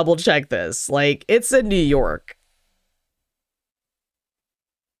just double check this. Like, it's in New York,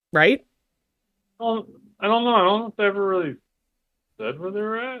 right? I don't know. I don't know if they ever really said where they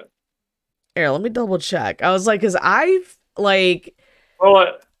were at. Here, let me double check. I was like, because I've, like... Well,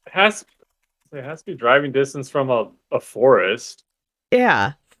 it has to be driving distance from a forest.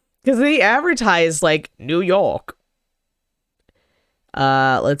 Yeah, because they advertise, like, New York.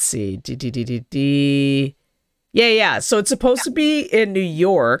 Let's see. Yeah. So it's supposed to be in New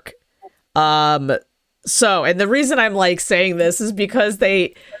York. So, and the reason I'm like saying this is because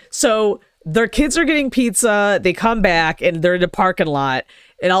their kids are getting pizza. They come back and they're in the parking lot,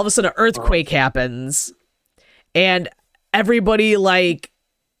 and all of a sudden an earthquake happens, and everybody like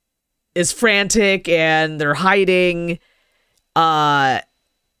is frantic and they're hiding. And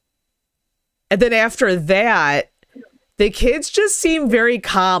then after that, the kids just seem very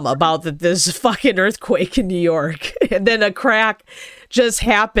calm about that this fucking earthquake in New York. And then a crack just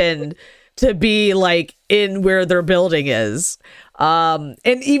happened to be like in where their building is. And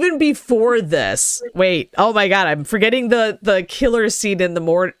even before this, wait, oh my god, I'm forgetting the killer scene in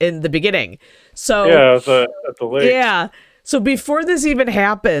the beginning. So yeah, at the lake. Yeah. So before this even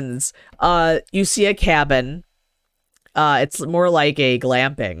happens, you see a cabin. It's more like a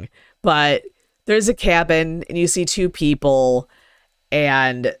glamping, but there's a cabin and you see two people,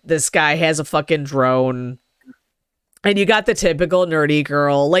 and this guy has a fucking drone, and you got the typical nerdy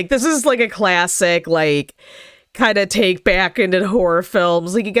girl. Like, this is like a classic, like, kind of take back into horror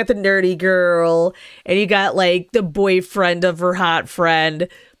films. Like, you got the nerdy girl, and you got like the boyfriend of her hot friend,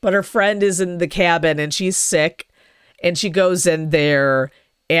 but her friend is in the cabin and she's sick, and she goes in there,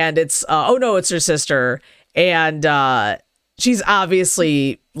 and it's it's her sister, and she's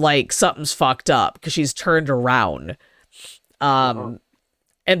obviously like something's fucked up because she's turned around. And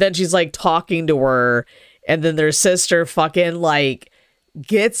then she's like talking to her, and then their sister fucking like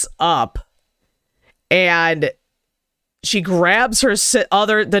gets up and she grabs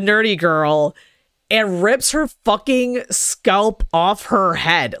the nerdy girl and rips her fucking scalp off her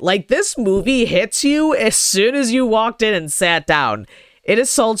head. Like, this movie hits you as soon as you walked in and sat down. It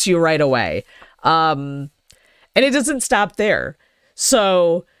assaults you right away. And it doesn't stop there.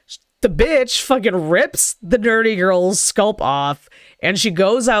 So the bitch fucking rips the nerdy girl's scalp off, and she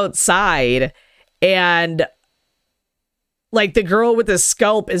goes outside, and like the girl with the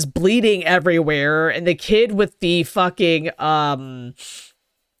scalp is bleeding everywhere, and the kid with the fucking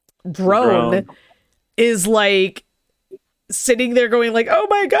drone is like sitting there going like, oh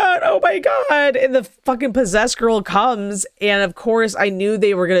my god, and the fucking possessed girl comes, and of course I knew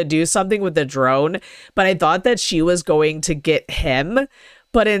they were gonna do something with the drone, but I thought that she was going to get him,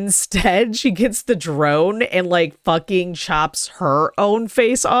 but instead she gets the drone and like fucking chops her own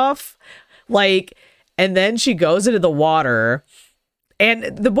face off, like, and then she goes into the water, and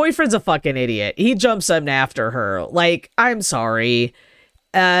the boyfriend's a fucking idiot. He jumps in after her. Like, I'm sorry,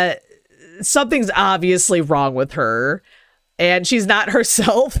 something's obviously wrong with her, and she's not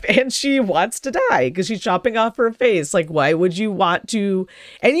herself, and she wants to die because she's chopping off her face. Like, why would you want to?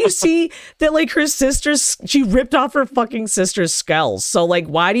 And you see that, like, her sister's, she ripped off her fucking sister's skulls. So, like,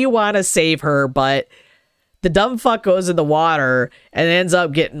 why do you want to save her? But the dumb fuck goes in the water and ends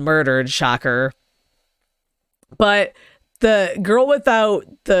up getting murdered. Shocker. But the girl without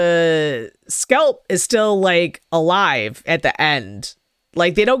the scalp is still, like, alive at the end.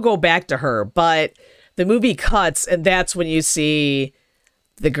 Like, they don't go back to her, but the movie cuts, and that's when you see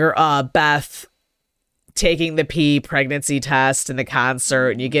the girl, Beth, taking the pregnancy test in the concert,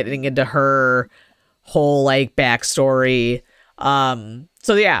 and you're getting into her whole like backstory.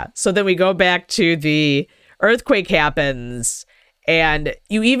 So yeah, so then we go back to the earthquake happens, and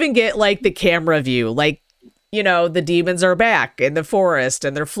you even get like the camera view, like, you know, the demons are back in the forest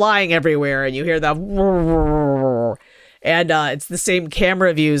and they're flying everywhere, and you hear the and it's the same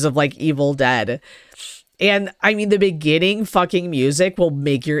camera views of like Evil Dead. And I mean, the beginning fucking music will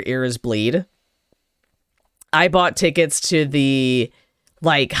make your ears bleed. I bought tickets to the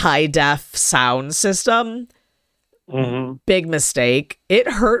like high def sound system Big mistake. It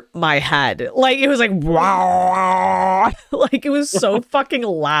hurt my head. Like, it was like, wow. Like, it was so fucking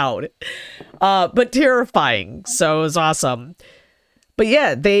loud. But terrifying. So it was awesome. But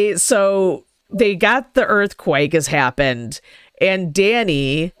yeah, they got the earthquake has happened. And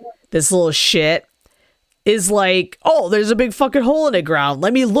Danny, this little shit, is like, oh, there's a big fucking hole in the ground.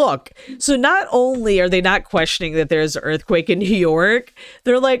 Let me look. So not only are they not questioning that there's an earthquake in New York,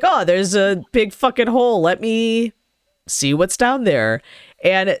 they're like, oh, there's a big fucking hole. Let me see what's down there.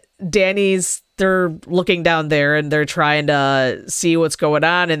 And they're looking down there and they're trying to see what's going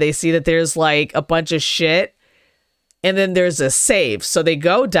on. And they see that there's like a bunch of shit. And then there's a safe. So they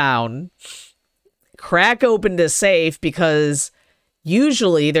go down, crack open the safe because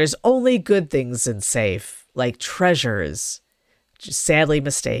usually there's only good things in safe, like treasures. Just sadly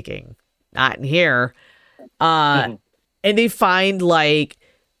mistaken. Not in here. And they find like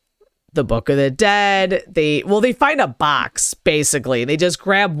the Book of the Dead. They find a box, basically. They just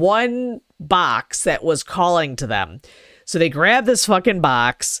grab one box that was calling to them. So they grab this fucking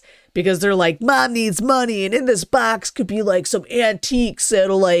box because they're like, Mom needs money, and in this box could be like some antiques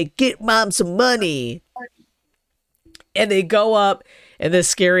that'll like get Mom some money. And they go up in this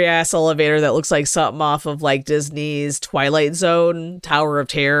scary ass elevator that looks like something off of like Disney's Twilight Zone, Tower of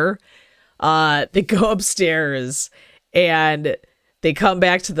Terror. They go upstairs and they come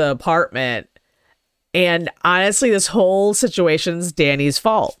back to the apartment. And honestly, this whole situation's Danny's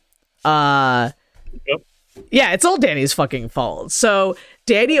fault. Yeah, it's all Danny's fucking fault. So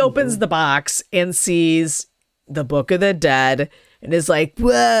Danny opens the box and sees the Book of the Dead. And is like,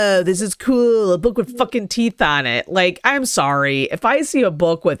 whoa, this is cool. A book with fucking teeth on it. Like, I'm sorry. If I see a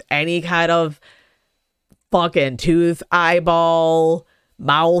book with any kind of fucking tooth, eyeball,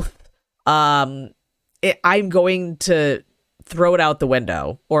 mouth, I'm going to throw it out the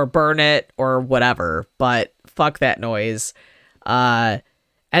window or burn it or whatever. But fuck that noise. And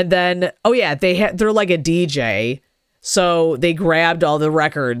then, oh yeah, they're like a DJ. So they grabbed all the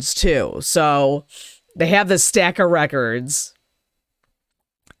records too. So they have this stack of records.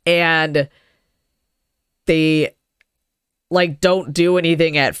 And they like don't do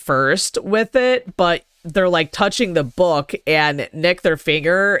anything at first with it, but they're like touching the book and nick their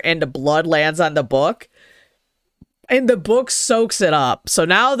finger and the blood lands on the book and the book soaks it up. So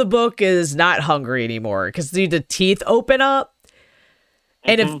now the book is not hungry anymore because the teeth open up.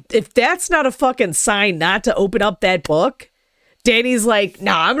 And if that's not a fucking sign not to open up that book, Danny's like,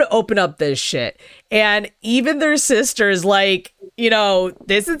 nah, I'm going to open up this shit. And even their sister's like, you know,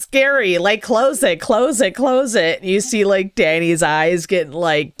 this is scary. Like, close it, close it, close it. And you see like Danny's eyes getting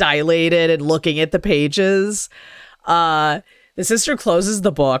like dilated and looking at the pages. The sister closes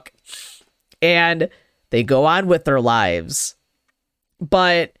the book and they go on with their lives.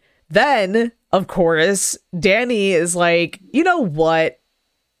 But then, of course, Danny is like, you know what?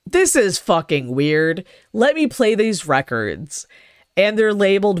 This is fucking weird. Let me play these records. And they're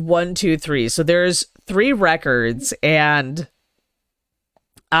labeled 1, 2, 3. So there's 3 records. And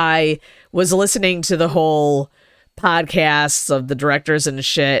I was listening to the whole podcasts of the directors and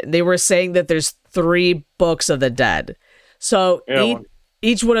shit. And they were saying that there's 3 books of the dead. So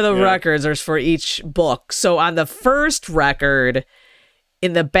each one of the records is for each book. So on the first record,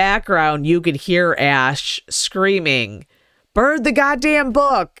 in the background, you could hear Ash screaming, burn the goddamn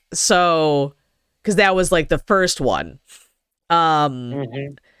book. So, because that was like the first one.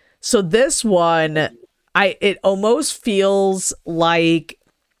 So this one, it almost feels like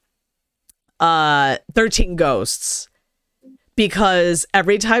 13 Ghosts, because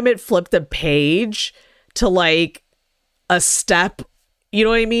every time it flipped a page to like a step, you know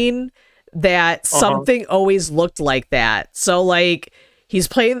what I mean? That something always looked like that. So like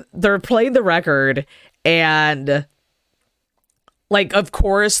they're playing the record and like, of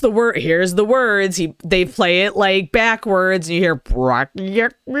course, here's the words. They play it like backwards, and you hear rock,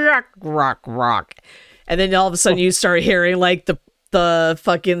 rock, rock, rock, and then all of a sudden you start hearing like the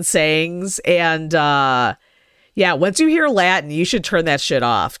fucking sayings. And yeah, once you hear Latin, you should turn that shit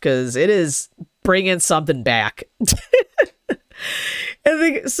off because it is bringing something back.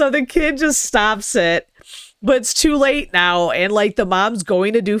 And so the kid just stops it, but it's too late now, and like the mom's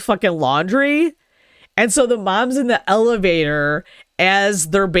going to do fucking laundry. And so the mom's in the elevator as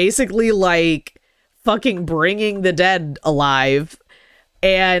they're basically like fucking bringing the dead alive.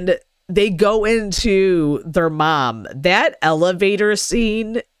 And they go into their mom. That elevator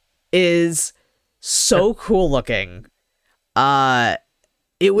scene is so cool looking.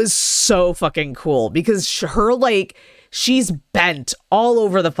 It was so fucking cool because her like she's bent all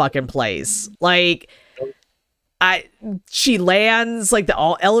over the fucking place. Like she lands, like the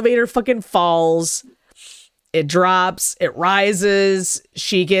elevator fucking falls. It drops, it rises.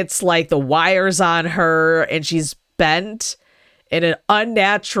 She gets like the wires on her and she's bent in an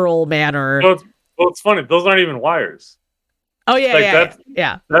unnatural manner. It's funny. Those aren't even wires. Oh yeah, Like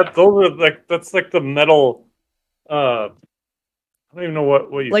yeah. Those are like that's like the metal. I don't even know what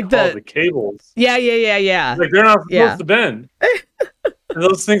you Like call the cables. Yeah. Like they're not supposed to bend. And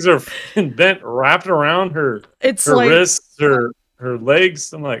those things are bent, wrapped around her. It's her like wrists, her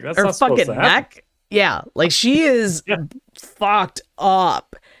legs. I'm like, that's her not supposed fucking to happen. neck. Yeah, like she is fucked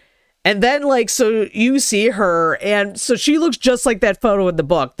up. And then like, so you see her, and so she looks just like that photo in the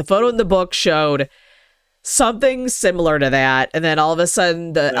book. The photo in the book showed something similar to that, and then all of a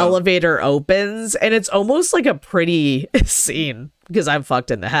sudden the elevator opens, and it's almost like a pretty scene because I'm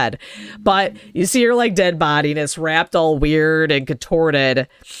fucked in the head. But you see her like dead body, and it's wrapped all weird and contorted,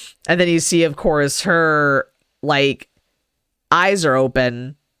 and then you see, of course, her like eyes are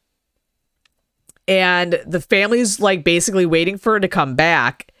open. And the family's like basically waiting for her to come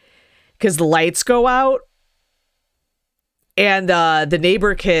back because the lights go out. And the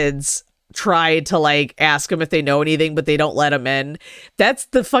neighbor kids try to like ask them if they know anything, but they don't let them in.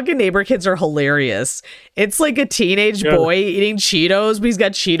 The fucking neighbor kids are hilarious. It's like a teenage boy eating Cheetos, but he's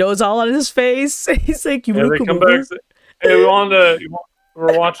got Cheetos all on his face. He's like, you want to come back? Hey,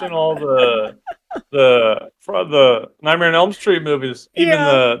 we're watching all the Nightmare on Elm Street movies, even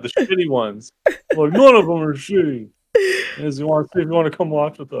the shitty ones. Like none of them are shitty. Is you want to see if you want to come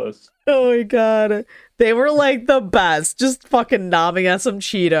watch with us? Oh my god, they were like the best. Just fucking nobbing at some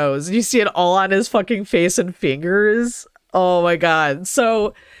Cheetos. You see it all on his fucking face and fingers. Oh my god.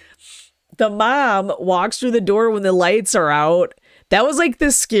 So the mom walks through the door when the lights are out. That was like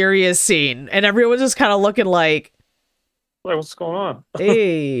the scariest scene, and everyone was just kind of looking like, what's going on?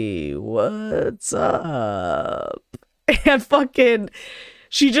 Hey, what's up? And fucking,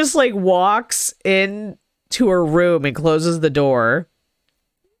 she just like walks in to her room and closes the door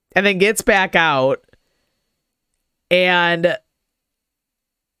and then gets back out. And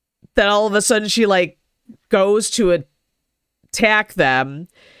then all of a sudden she like goes to attack them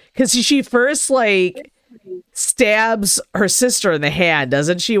because she first like stabs her sister in the hand,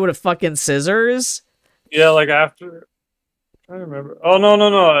 doesn't she, with a fucking scissors? Yeah, like after... I remember. Oh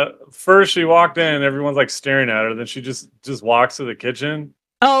no! First she walked in, and everyone's like staring at her. Then she just walks to the kitchen.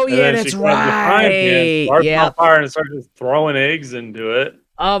 Oh yeah, that's right. Yeah, fire and starts just throwing eggs into it.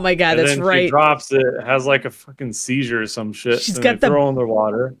 Oh my god, and that's then right. She drops it. Has like a fucking seizure or some shit. She's and got the throw in the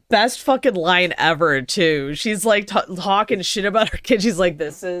water. Best fucking line ever too. She's like talking shit about her kid. She's like,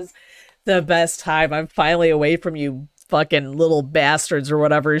 "This is the best time. I'm finally away from you, fucking little bastards," or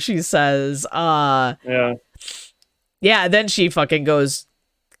whatever she says. Yeah. Yeah, then she fucking goes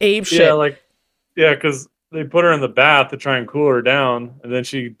ape shit. Yeah, because they put her in the bath to try and cool her down, and then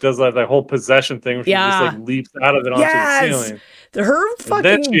she does that whole possession thing where she just like leaps out of it onto the ceiling. Her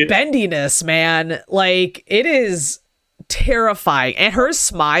fucking bendiness, man, like it is terrifying, and her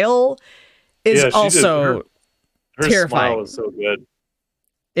smile is also her terrifying. Smile is so good.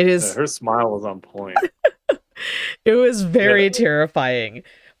 It is. Her smile was on point. It was very terrifying,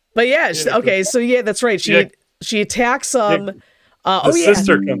 but okay, so that's right. She attacks them.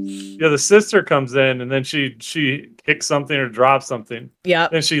 The sister comes in, and then she kicks something or drops something. Yeah.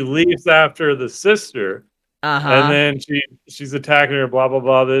 Then she leaps after the sister. And then she's attacking her, blah blah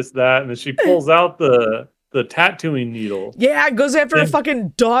blah, this, that, and then she pulls out the tattooing needle. Yeah, it goes after her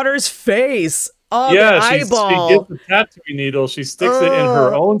fucking daughter's face. Oh, yeah, the eyeball. She gets the tattooing needle, she sticks it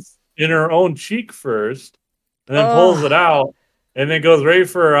in her own cheek first, and then pulls it out. And then goes right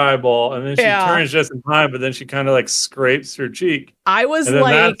for her eyeball, and then she turns just in time, but then she kind of like scrapes her cheek. I was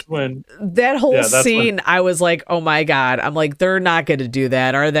like, that whole scene, I was like, oh my God. I'm like, they're not going to do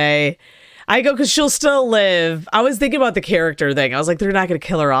that, are they? I go, because she'll still live. I was thinking about the character thing. I was like, they're not going to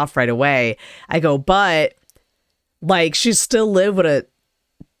kill her off right away. I go, but like, she still live with a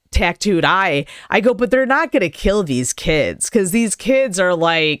tattooed eye. I go, but they're not going to kill these kids, because these kids are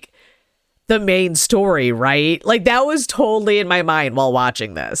like the main story, right? Like that was totally in my mind while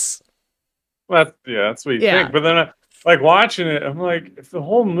watching this. Well, that's what you think. But then, like watching it, I'm like, if the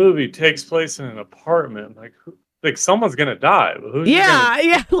whole movie takes place in an apartment, like someone's gonna die. Who's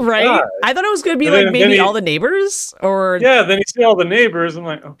right. Die? I thought it was gonna be maybe all the neighbors, or then you see all the neighbors. I'm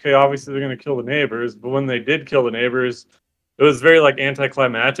like, okay, obviously they're gonna kill the neighbors. But when they did kill the neighbors, it was very like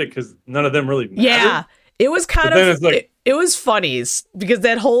anticlimactic because none of them really mattered. Yeah. It was kind of, it was funny because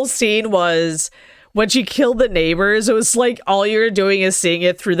that whole scene was when she killed the neighbors. It was like all you're doing is seeing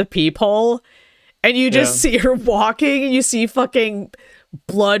it through the peephole, and you just see her walking, and you see fucking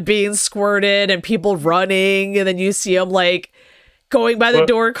blood being squirted and people running, and then you see them like going by the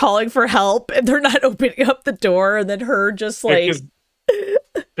door calling for help, and they're not opening up the door, and then her just like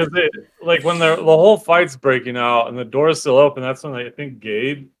because like when the whole fight's breaking out and the door's still open, that's when I think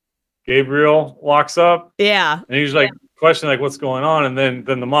Gabriel walks up. Yeah. And he's like questioning like what's going on, and then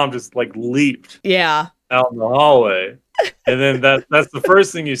the mom just like leaped out in the hallway. And then that's the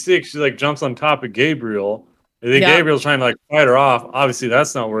first thing you see. She like jumps on top of Gabriel. And then Gabriel's trying to like fight her off. Obviously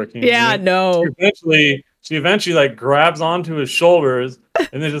that's not working. Yeah, no. She eventually like grabs onto his shoulders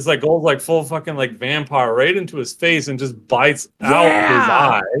and then just like goes like full fucking like vampire right into his face and just bites out his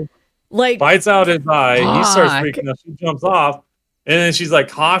eye. Like bites out his eye. He starts freaking out. She jumps off. And then she's like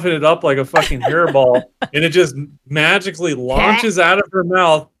coughing it up like a fucking hairball. And it just magically launches out of her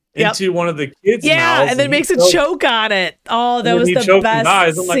mouth into one of the kids' mouths. Yeah, and then makes a choke on it. Oh, that was the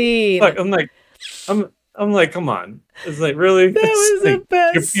best scene. I'm like, come on. It's like, really? That was the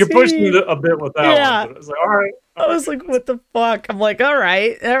best You're pushing it a bit with that one. But it was like, all right. I was like, what the fuck? I'm like, all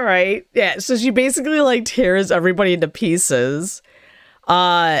right. Yeah, so she basically like tears everybody into pieces.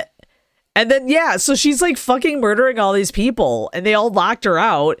 And then, so she's like fucking murdering all these people and they all locked her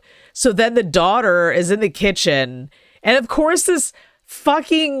out. So then the daughter is in the kitchen. And of course, this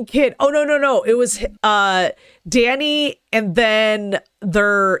fucking kid. Oh, no. It was Danny and then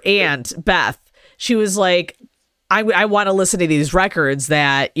their aunt, Beth. She was like, I want to listen to these records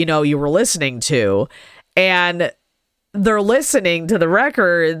that, you were listening to. And they're listening to the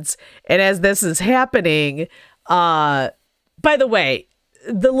records. And as this is happening, by the way,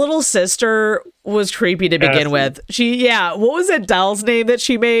 the little sister was creepy to begin with. What was that doll's name that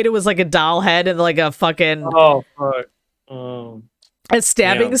she made? It was like a doll head and like a fucking a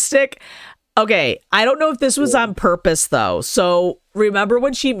stabbing stick. Okay, I don't know if this was on purpose though. So remember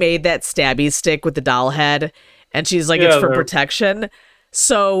when she made that stabby stick with the doll head and she's like, it's for protection.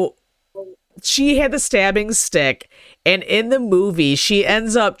 So she had the stabbing stick, and in the movie, she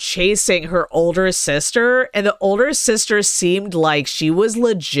ends up chasing her older sister, and the older sister seemed like she was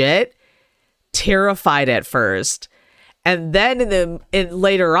legit terrified at first. And then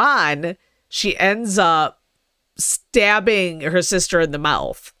later on, she ends up stabbing her sister in the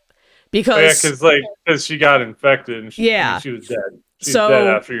mouth. Because she got infected and she was dead. She's dead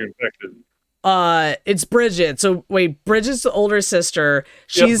after you're infected. It's Bridget. So wait, Bridget's the older sister.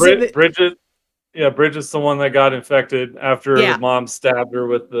 Bridget's the one that got infected after her mom stabbed her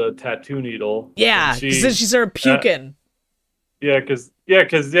with the tattoo needle. Yeah, because then she started puking. Because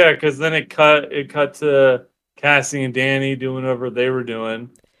then it cut to Cassie and Danny doing whatever they were doing,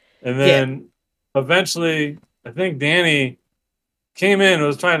 and then eventually I think Danny came in and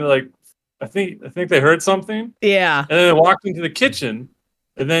was trying to like. I think they heard something. Yeah. And then they walked into the kitchen,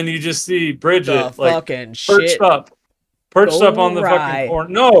 and then you just see Bridget like perched up on the fucking corner.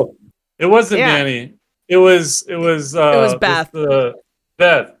 No, it wasn't Danny. It was Beth.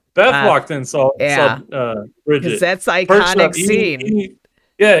 Beth walked in, saw Bridget. Because that's the iconic scene.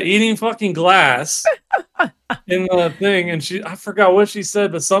 Eating fucking glass in the thing, and I forgot what she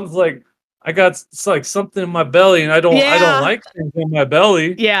said, but something like, I got like something in my belly, and I don't like things in my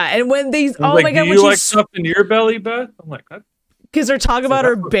belly. Yeah, and when these, my god, do you like stuff in your belly, Beth? I'm like, because they're talking about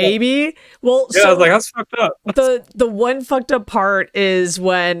her baby. Well, I was like, that's fucked up. The one fucked up part is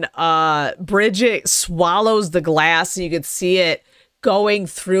when Bridget swallows the glass, and you could see it going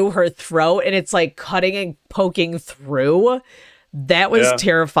through her throat, and it's like cutting and poking through. That was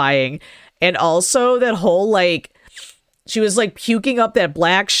terrifying, and also that whole like, she was like puking up that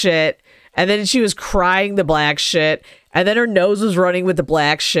black shit. And then she was crying the black shit. And then her nose was running with the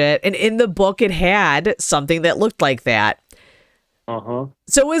black shit. And in the book, it had something that looked like that. Uh-huh.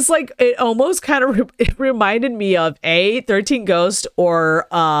 So it was like, it almost kind of it reminded me of 13 Ghosts or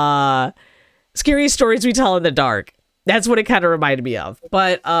Scary Stories We Tell in the Dark. That's what it kind of reminded me of.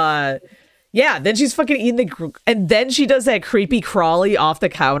 But then she's fucking eating and then she does that creepy crawly off the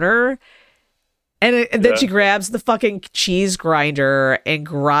counter. And then she grabs the fucking cheese grinder and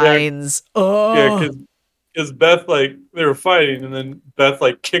grinds. Because Beth, like, they were fighting, and then Beth,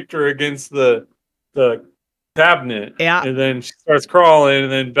 like, kicked her against the cabinet. Yeah. And then she starts crawling,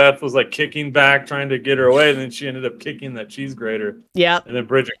 and then Beth was, like, kicking back, trying to get her away, and then she ended up kicking that cheese grater. Yeah. And then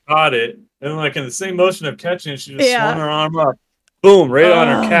Bridget caught it. And, like, in the same motion of catching it, she just swung her arm up, boom, right on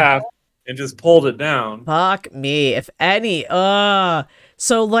her calf, and just pulled it down. Fuck me. If any.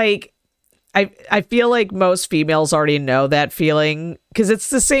 So, like, I feel like most females already know that feeling, because it's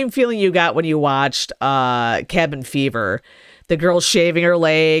the same feeling you got when you watched Cabin Fever. The girl shaving her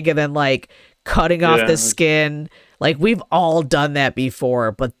leg and then like cutting off the skin. Like, we've all done that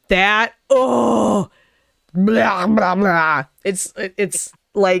before, but that blah blah blah. It's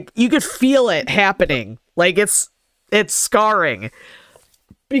like you could feel it happening. Like, it's It's scarring.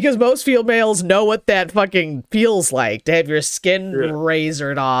 Because most females know what that fucking feels like to have your skin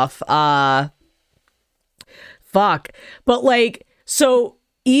razored off. Fuck. But like, so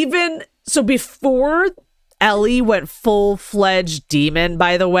before Ellie went full-fledged demon,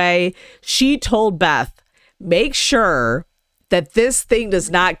 by the way, she told Beth, make sure that this thing does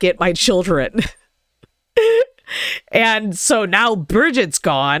not get my children. And so now Bridget's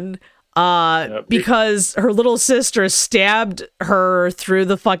gone because her little sister stabbed her through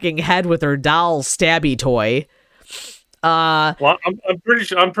the fucking head with her doll Stabby toy. Well, I'm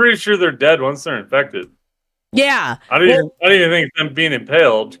pretty sure they're dead once they're infected. Yeah. I don't even think them being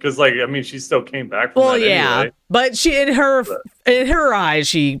impaled, because like, I mean, she still came back from that anyway. But she in her eyes,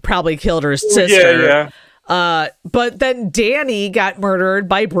 she probably killed her sister. Yeah. But then Danny got murdered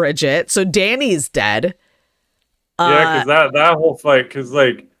by Bridget, so Danny's dead. Yeah, because that whole fight, because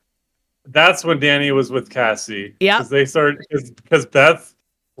like that's when Danny was with Cassie. Yeah, because they started because Beth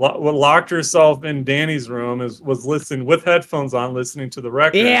locked herself in Danny's room, was listening with headphones on, listening to the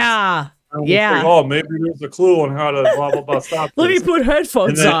record. Yeah. Yeah. Like, oh, maybe there's a clue on how to blah blah blah stop. Let me put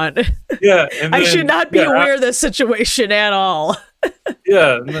headphones on. Yeah, and I should not be aware of this situation at all.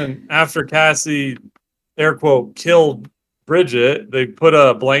 Yeah, and then after Cassie, air quote, killed Bridget, they put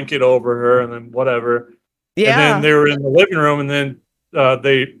a blanket over her, and then whatever. Yeah. And then they were in the living room, and then I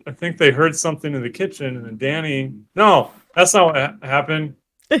think they heard something in the kitchen, and then Danny. No, that's not what happened.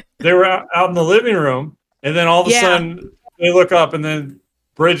 They were out in the living room, and then all of a sudden they look up, and then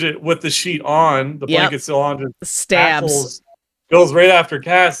Bridget with the sheet on, the blanket still on, just stabs, goes right after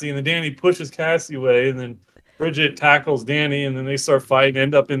Cassie, and then Danny pushes Cassie away, and then Bridget tackles Danny, and then they start fighting,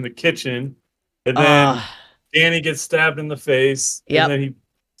 end up in the kitchen, and then Danny gets stabbed in the face, and then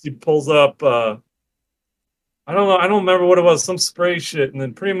he pulls up I don't know, I don't remember what it was, some spray shit, and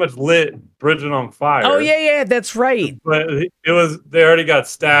then pretty much lit Bridget on fire. Oh yeah, that's right. But they already got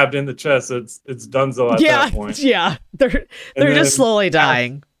stabbed in the chest, so it's donezo at that point. Yeah, they're just slowly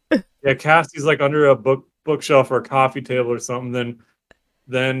dying. Yeah, Cassie's like under a bookshelf or a coffee table or something.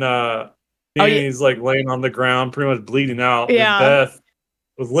 Then Danny's like laying on the ground, pretty much bleeding out. Yeah, and Beth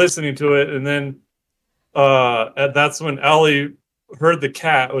was listening to it, and then that's when Ellie heard the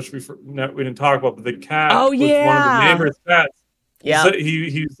cat, which we didn't talk about, but the cat was one of the neighbor's cats. Yeah,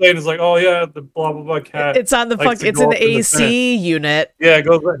 he was saying, it's like, oh yeah, the blah blah blah cat. It's on the it's in the AC unit. Yeah, it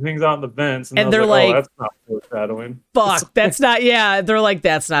goes hangs out in the vents, and they're like, oh, that's not foreshadowing. Fuck, that's not. Yeah, they're like,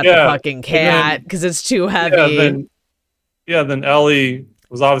 that's not the fucking cat because it's too heavy. Then Ellie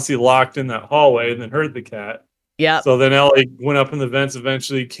was obviously locked in that hallway, and then heard the cat. Yeah. So then Ellie went up in the vents,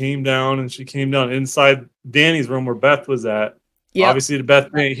 eventually came down, and she came down inside Danny's room where Beth was at. Yeah. Obviously,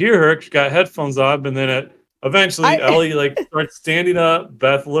 Beth didn't hear her. She got headphones on, and then eventually Ellie like starts standing up.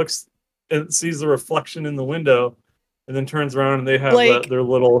 Beth looks and sees the reflection in the window, and then turns around, and they have their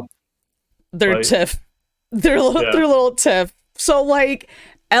little tiff, their little tiff. So like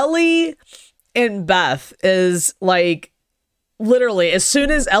Ellie and Beth is like literally as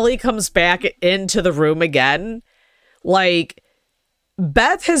soon as Ellie comes back into the room again, like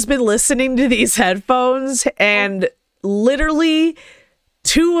Beth has been listening to these headphones and literally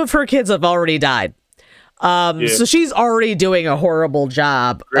 2 of her kids have already died. So she's already doing a horrible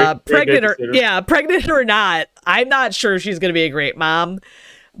job. Pregnant or not, I'm not sure she's going to be a great mom,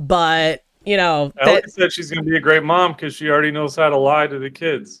 but you know, Ellie said she's going to be a great mom because she already knows how to lie to the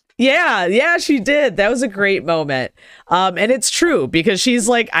kids. Yeah, she did. That was a great moment. And it's true because she's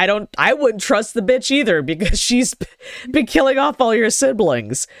like, I wouldn't trust the bitch either because she's been killing off all your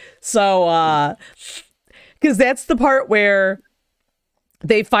siblings. So, because that's the part where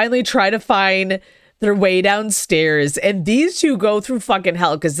they finally try to find their way downstairs. And these 2 go through fucking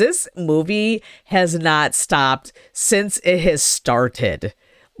hell because this movie has not stopped since it has started.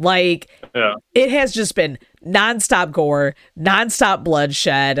 Like, it has just been nonstop gore, nonstop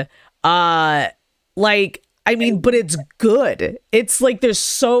bloodshed. Like, I mean, but it's good. It's like there's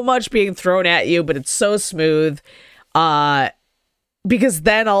so much being thrown at you, but it's so smooth. Because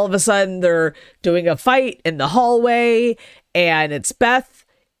then all of a sudden they're doing a fight in the hallway and it's Beth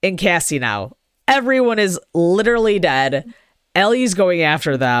and Cassie now. Everyone is literally dead. Ellie's going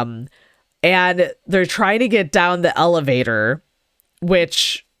after them and they're trying to get down the elevator,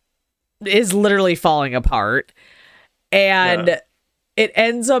 which is literally falling apart. And it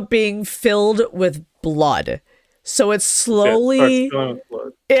ends up being filled with blood. So it's slowly,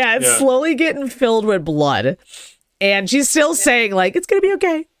 it's slowly getting filled with blood. And she's still saying, like, it's going to be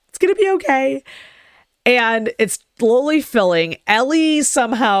okay. It's going to be okay. And it's slowly filling. Ellie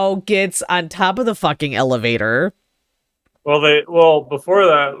somehow gets on top of the fucking elevator. Well, before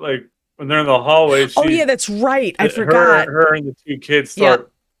that, like, when they're in the hallway, Oh yeah, that's right. I forgot. Her and the two kids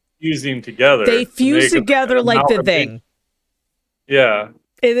start fusing together. They fuse together like the thing. Yeah.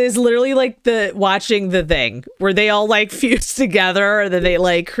 It is literally like watching the thing where they all like fuse together and then they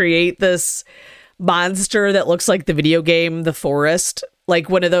like create this monster that looks like the video game The Forest, like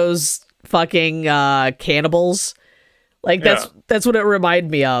one of those fucking cannibals. Like that's what it reminded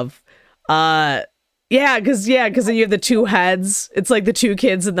me of. Because then you have the two heads. It's like the two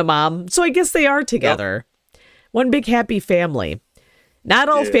kids and the mom. So I guess they are together. Yep. One big happy family. Not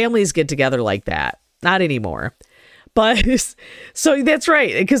all families get together like that. Not anymore. But so that's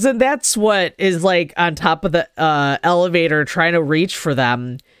right. Because then that's what is like on top of the elevator trying to reach for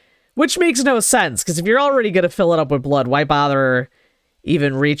them, which makes no sense. Because if you're already going to fill it up with blood, why bother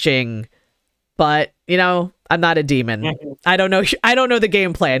even reaching? But, you know, I'm not a demon. I don't know the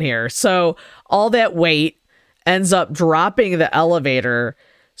game plan here. So all that weight ends up dropping the elevator.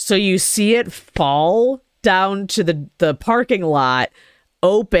 So you see it fall down to the parking lot,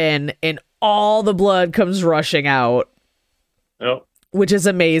 open, and all the blood comes rushing out. Yep. Which is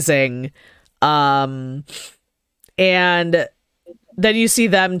amazing. And then you see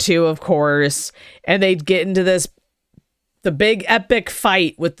them too, of course, and they get into the big epic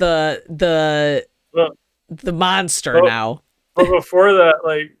fight with the monster now. But before that,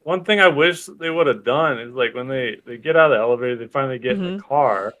 like, one thing I wish they would have done is, like, when they get out of the elevator, they finally get in the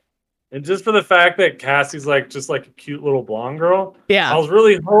car. And just for the fact that Cassie's, like, just like a cute little blonde girl. Yeah. I was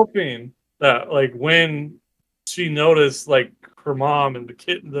really hoping that, like, when she noticed, like, her mom and the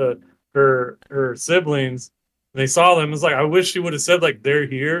kid, her siblings, they saw them, it's like, I wish she would have said, like, they're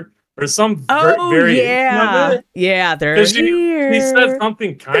here. Or some variation of it. Yeah, they're here. She said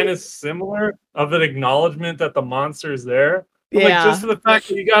something kind of similar of an acknowledgement that the monster is there. But like, just for the fact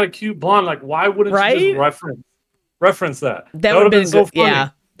that you got a cute blonde, like, why wouldn't you just reference that? That would have been so funny. Yeah,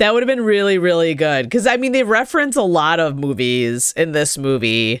 that would have been really, really good. Because, I mean, they reference a lot of movies in this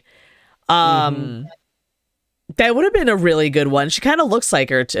movie. That would have been a really good one. She kind of looks like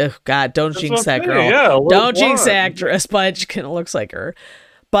her. Oh, God, don't jinx that girl. Yeah, don't jinx the actress, but she kind of looks like her.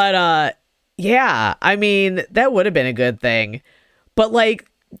 But, yeah, I mean, that would have been a good thing. But, like,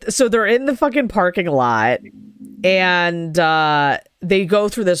 so they're in the fucking parking lot, and they go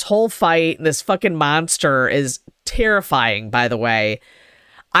through this whole fight, and this fucking monster is terrifying, by the way.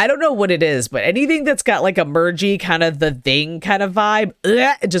 I don't know what it is, but anything that's got, like, a mergy kind of the thing kind of vibe,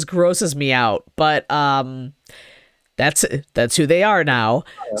 it just grosses me out. But, that's who they are now.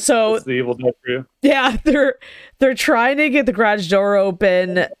 Yeah, so the Evil Dead for you. Yeah, they're trying to get the garage door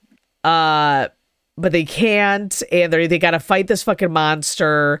open, but they can't, and they got to fight this fucking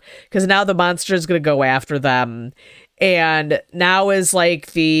monster because now the monster is gonna go after them, and now is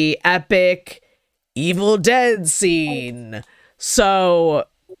like the epic Evil Dead scene. So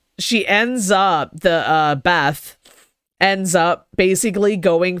she ends up Beth ends up basically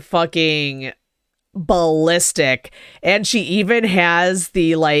going fucking ballistic, and she even has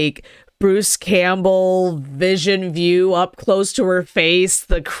the like Bruce Campbell vision view up close to her face,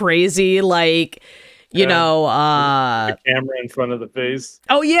 the crazy like the camera in front of the face.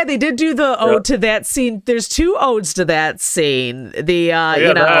 Oh yeah, they did do the ode to that scene. There's two odes to that scene. The they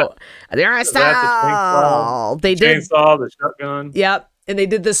did chainsaw, the shotgun. Yep, and they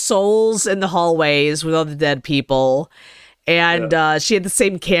did the souls in the hallways with all the dead people, and she had the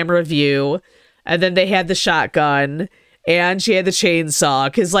same camera view. And then they had the shotgun, and she had the chainsaw.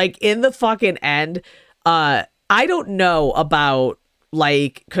 Because, like, in the fucking end, I don't know about,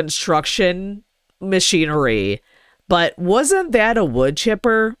 like, construction machinery, but wasn't that a wood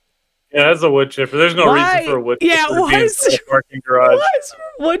chipper? Yeah, that's a wood chipper. There's no reason for a wood chipper. Yeah, why is a parking garage? Why is there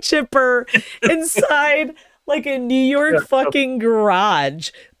a wood chipper inside, like, a New York fucking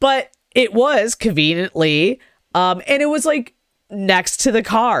garage? But it was, conveniently, and it was, like, next to the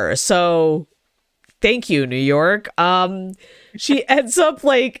car, so... Thank you, New York. She ends up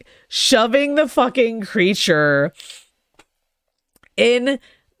like shoving the fucking creature in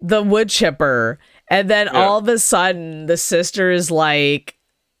the wood chipper, and then all of a sudden the sister is like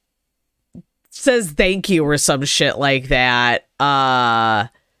says thank you or some shit like that. And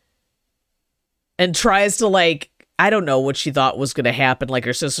tries to like, I don't know what she thought was gonna happen. Like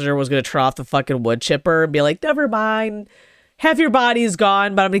her sister was gonna try off the fucking wood chipper and be like, never mind. Half your body's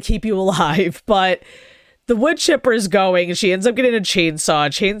gone, but I'm going to keep you alive. But the wood chipper is going, and she ends up getting a chainsaw.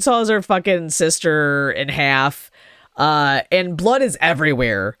 Chainsaws her fucking sister in half. And blood is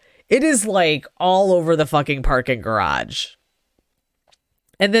everywhere. It is, like, all over the fucking parking garage.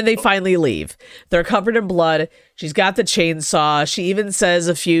 And then they finally leave. They're covered in blood. She's got the chainsaw. She even says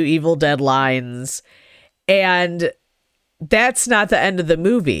a few Evil Dead lines. And that's not the end of the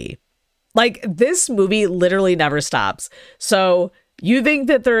movie. Like, this movie literally never stops. So you think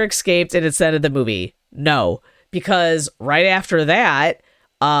that they're escaped and it's the end of the movie? No, because right after that,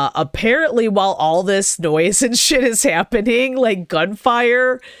 apparently while all this noise and shit is happening, like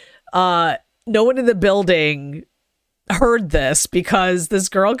gunfire, no one in the building heard this because this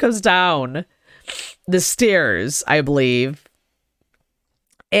girl comes down the stairs, I believe,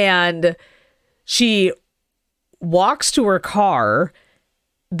 and she walks to her car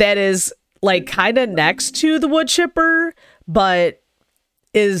that is like kind of next to the wood chipper, but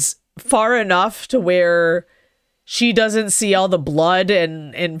is far enough to where she doesn't see all the blood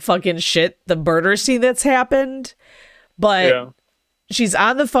and fucking shit, the murder scene that's happened. But she's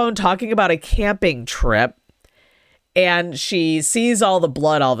on the phone talking about a camping trip, and she sees all the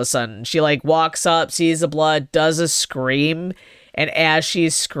blood all of a sudden. She like walks up, sees the blood, does a scream, and as she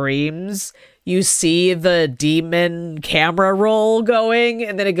screams, you see the demon camera roll going,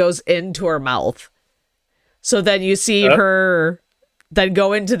 and then it goes into her mouth. So then you see her then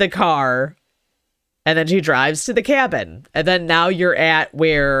go into the car, and then she drives to the cabin. And then now you're at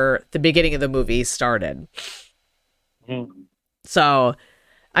where the beginning of the movie started. So,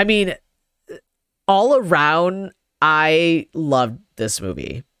 I mean, all around, I loved this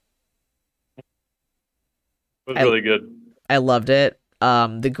movie. It was really good. I loved it.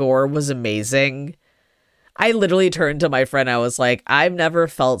 The gore was amazing. I literally turned to my friend. I was like, I've never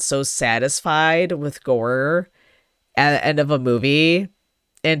felt so satisfied with gore at the end of a movie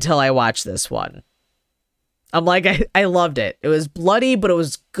until I watched this one. I'm like, I loved it. It was bloody, but it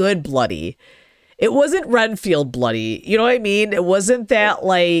was good bloody. It wasn't Renfield bloody. You know what I mean? It wasn't that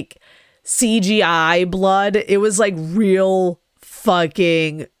like CGI blood. It was like real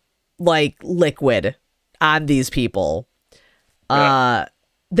fucking like liquid on these people. The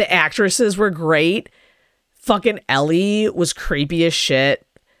actresses were great. Fucking Ellie was creepy as shit.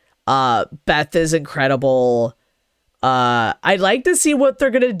 Beth is incredible. I'd like to see what they're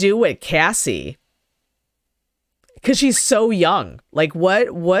gonna do with Cassie, because she's so young. Like,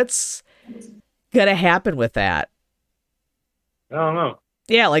 what's gonna happen with that? I don't know.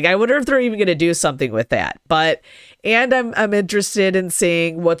 Yeah, like I wonder if they're even gonna do something with that. And I'm interested in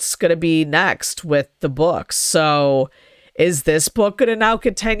seeing what's gonna be next with the books. So, is this book gonna now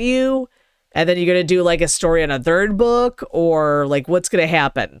continue, and then you're gonna do like a story on a third book, or like what's gonna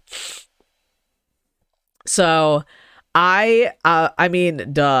happen? So, I'm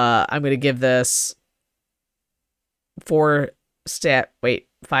gonna give this 5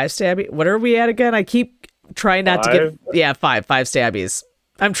 stabby. What are we at again? I keep trying not to get 5 stabbies.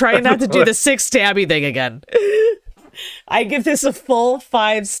 I'm trying not to do the 6 stabby thing again. I give this a full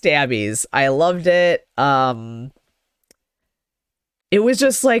 5 stabbies. I loved it. It was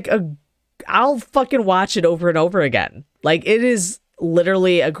just like I'll fucking watch it over and over again. Like, it is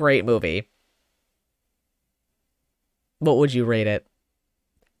literally a great movie. What would you rate it?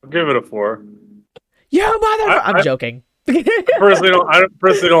 I'll give it a 4. Yeah, motherfucker. I'm joking. I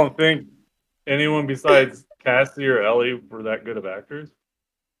personally don't think anyone besides Cassie or Ellie were that good of actors.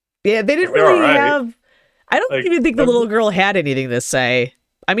 Yeah, they didn't really have. I don't even think the little girl had anything to say.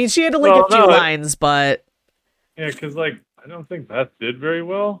 I mean, she had like a few lines, but yeah, because like I don't think Beth did very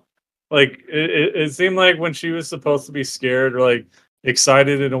well. Like it seemed like when she was supposed to be scared or like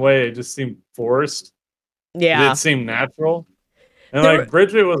excited in a way, it just seemed forced. Yeah, it didn't seem natural. And like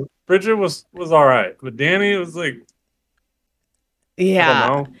Bridget was all right, but Danny was like, yeah, I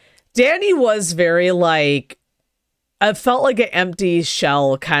don't know. Danny was very like, I felt like an empty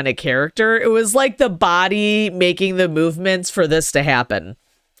shell kind of character. It was like the body making the movements for this to happen.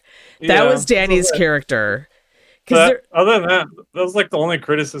 That was Danny's character. Other than that, that was like the only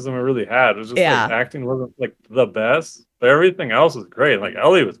criticism I really had. It was just like acting wasn't like the best, but everything else was great. Like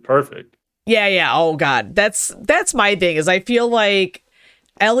Ellie was perfect. Yeah. Oh God, that's my thing. Is I feel like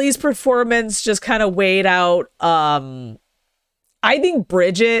Ellie's performance just kind of weighed out. I think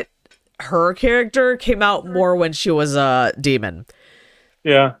Bridget, her character, came out more when she was a demon.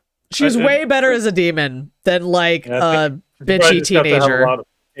 Yeah, she's way better as a demon than like a bitchy teenager.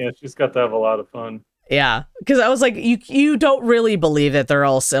 She's got to have a lot of fun. Yeah, because I was like, you don't really believe that they're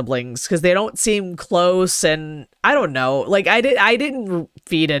all siblings because they don't seem close, and I don't know. Like I didn't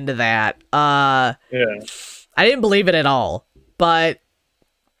feed into that. I didn't believe it at all. But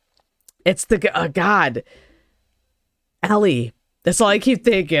it's the God, Ellie. That's all I keep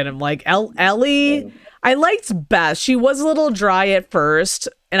thinking. I'm like, Ellie. I liked Beth. She was a little dry at first,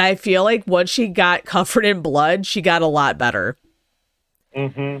 and I feel like once she got covered in blood, she got a lot better.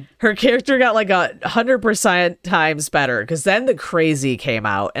 Mm-hmm. Her character got like 100% times better, because then the crazy came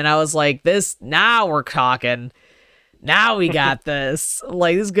out, and I was like, now we're talking. Now we got this.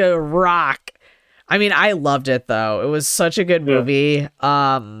 Like, this is gonna rock. I mean, I loved it though. It was such a good movie.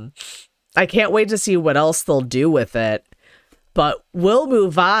 I can't wait to see what else they'll do with it. But we'll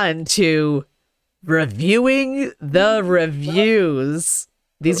move on to reviewing the reviews.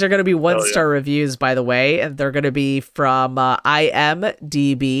 These are going to be 1-star reviews, by the way, and they're going to be from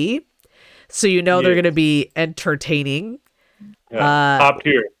IMDb. So they're going to be entertaining. Yeah, top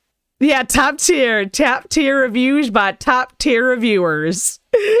tier. Yeah, top tier reviews by top tier reviewers.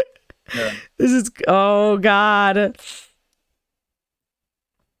 Yeah. This is, oh God.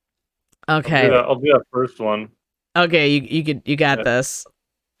 Okay. I'll do that first one. Okay, you got this.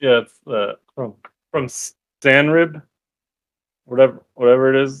 Yeah, it's from Sanrib,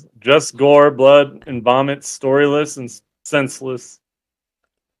 whatever it is. Just gore, blood, and vomit, storyless and senseless.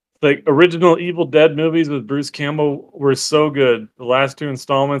 Like original Evil Dead movies with Bruce Campbell were so good. The last 2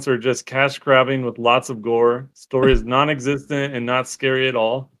 installments are just cash grabbing with lots of gore. Story is non-existent and not scary at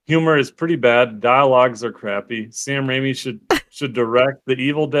all. Humor is pretty bad. Dialogues are crappy. Sam Raimi should direct the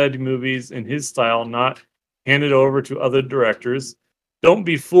Evil Dead movies in his style, not hand it over to other directors. Don't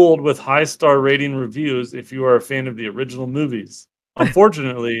be fooled with high-star rating reviews if you are a fan of the original movies.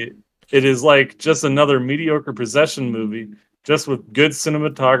 Unfortunately, it is like just another mediocre possession movie, just with good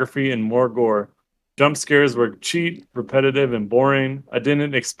cinematography and more gore. Jump scares were cheap, repetitive, and boring. I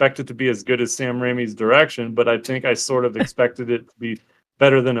didn't expect it to be as good as Sam Raimi's direction, but I think I sort of expected it to be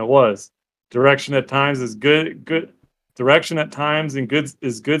better than it was. Direction at times is good. Direction at times and good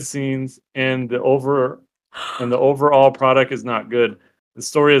scenes, and the overall product is not good. The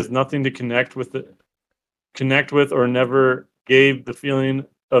story has nothing to connect with, or never gave the feeling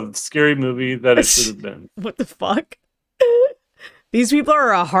of scary movie that it should have been. What the fuck? These people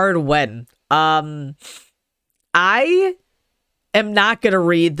are a hard win. I am not going to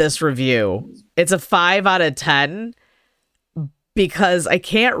read this review. It's a 5 out of 10 because I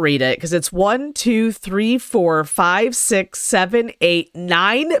can't read it because it's 1, 2, 3, 4, 5, 6, 7, 8,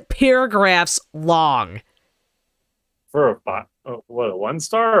 9 paragraphs long. For a 5, what, a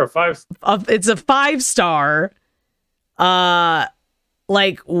 1-star or a 5? It's a 5-star.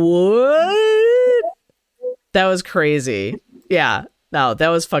 Like what? That was crazy. Yeah, no, that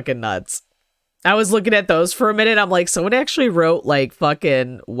was fucking nuts. I was looking at those for a minute. I'm like, someone actually wrote like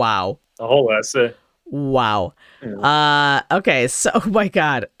fucking wow. A whole essay. Wow. Yeah. Okay, so oh my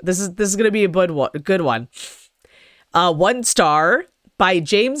God, this is gonna be a good one. 1 star by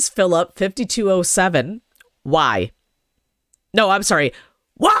James Phillip 5207. Why? No, I'm sorry.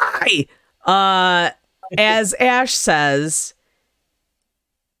 Why? As Ash says,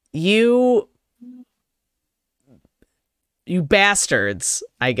 you bastards,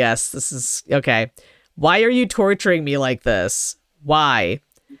 I guess. This is okay. Why are you torturing me like this? Why?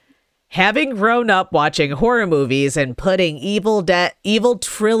 Having grown up watching horror movies and putting Evil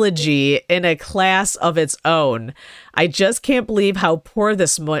Trilogy in a class of its own, I just can't believe how poor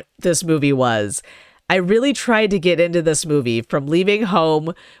this movie was. I really tried to get into this movie from leaving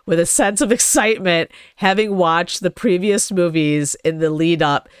home with a sense of excitement, having watched the previous movies in the lead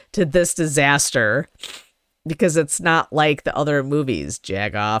up to this disaster. Because it's not like the other movies,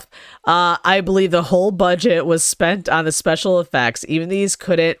 Jagoff. I believe the whole budget was spent on the special effects. Even these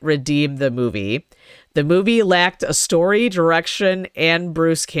couldn't redeem the movie. The movie lacked a story, direction, and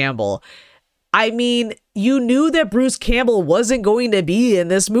Bruce Campbell. I mean, you knew that Bruce Campbell wasn't going to be in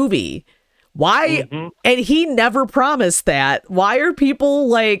this movie. Why? Mm-hmm. And he never promised that. Why are people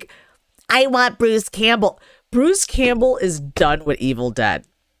like, I want Bruce Campbell? Bruce Campbell is done with Evil Dead.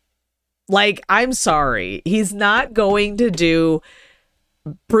 Like, I'm sorry. He's not going to do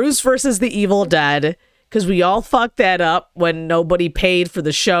Bruce versus the Evil Dead because we all fucked that up when nobody paid for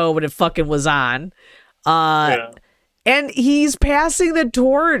the show when it fucking was on. And he's passing the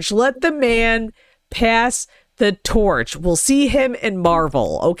torch. Let the man pass the torch. We'll see him in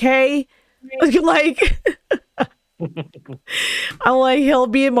Marvel, okay? Like, I'm like, he'll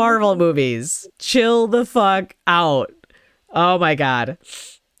be in Marvel movies. Chill the fuck out. Oh my God.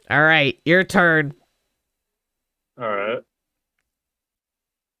 All right, your turn. All right.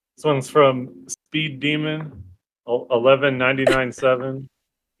 This one's from Speed Demon 11997.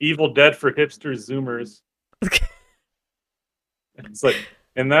 Evil Dead for hipster zoomers. It's like,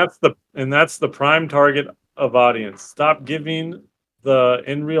 and that's the prime target of audience. Stop giving the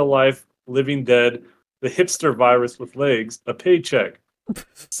in real life living dead, the hipster virus with legs, a paycheck.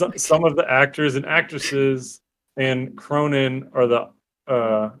 Some of the actors and actresses and Cronin are the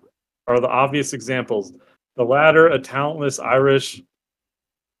obvious examples. The latter, a talentless Irish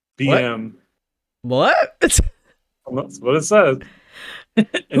BM. What? That's what it says.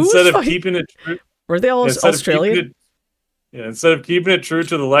 Instead of keeping it true, were they all Australian? Yeah, instead of keeping it true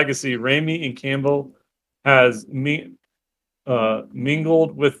to the legacy, Raimi and Campbell has mingled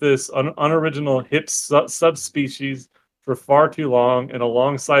with this unoriginal hip subspecies for far too long, and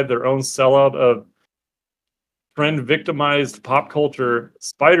alongside their own sellout of trend victimized pop culture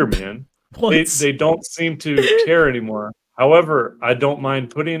Spider-Man, they don't seem to care anymore. However, I don't mind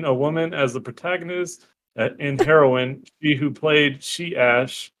putting a woman as the protagonist and heroine. She who played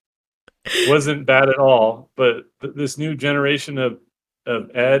She-Ash wasn't bad at all, but this new generation of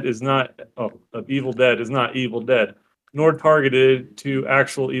Ed is not of Evil Dead is not Evil Dead, nor targeted to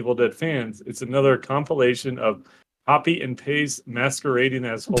actual Evil Dead fans. It's another compilation of copy and paste masquerading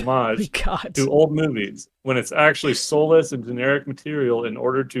as homage to old movies when it's actually soulless and generic material in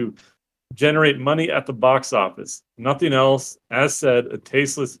order to generate money at the box office. Nothing else. As said, a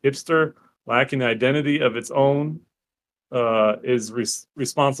tasteless hipster lacking identity of its own is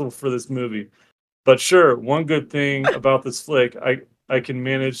responsible for this movie. But sure, one good thing about this flick, I can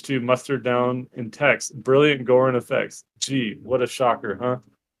manage to muster down in text. Brilliant gore and effects. Gee, what a shocker, huh?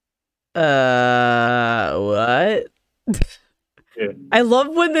 What? Yeah. I love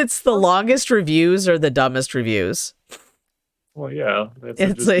when it's the longest reviews or the dumbest reviews. Well, yeah.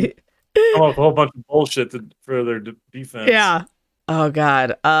 It's like come up with a whole bunch of bullshit for their defense. Yeah. Oh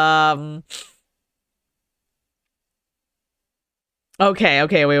God.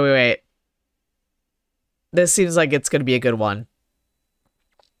 Okay. Wait. This seems like it's gonna be a good one.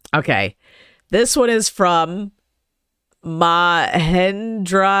 Okay. This one is from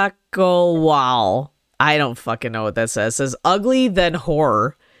Mahendra Gowal. I don't fucking know what that says. It says ugly then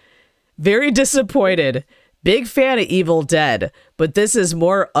horror. Very disappointed. Big fan of Evil Dead, but this is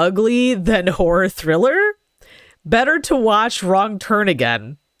more ugly than horror thriller? Better to watch Wrong Turn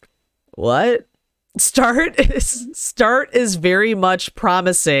again. What? Start is very much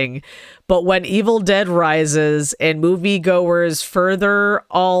promising, but when Evil Dead rises and moviegoers further,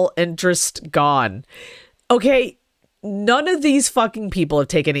 all interest gone. Okay, none of these fucking people have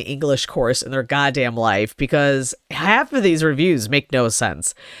taken an English course in their goddamn life because half of these reviews make no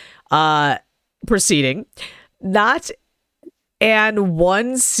sense. Proceeding. Not and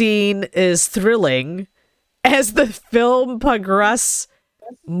one scene is thrilling. As the film progresses,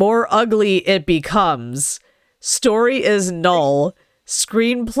 more ugly it becomes. Story is null.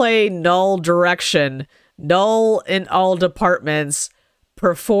 Screenplay null. Direction null in all departments.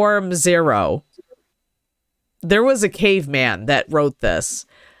 Perform zero. There was a caveman that wrote this.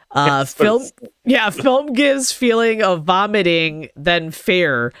 Film gives feeling of vomiting then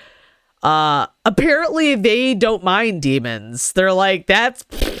fear. Apparently they don't mind demons. They're like,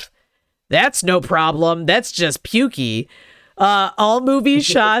 that's no problem. That's just pukey. All movie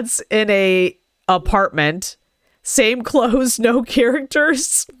shots in a apartment. Same clothes, no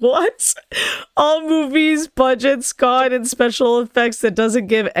characters. What? All movies, budgets gone, and special effects that doesn't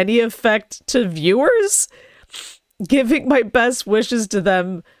give any effect to viewers. Giving my best wishes to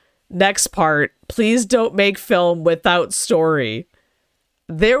them. Next part. Please don't make film without story.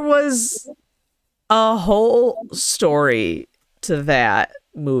 There was a whole story to that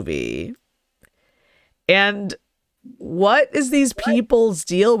movie. And what is these people's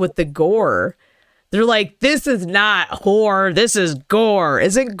deal with the gore? They're like, this is not horror, this is gore.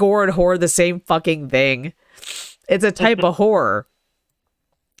 Isn't gore and horror the same fucking thing? It's a type of horror.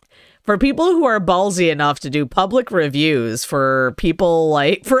 For people who are ballsy enough to do public reviews, for people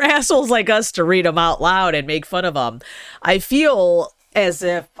like, for assholes like us to read them out loud and make fun of them, I feel as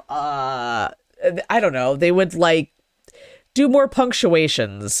if, I don't know, they would like do more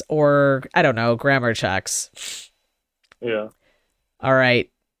punctuations or, I don't know, grammar checks. Yeah. All right.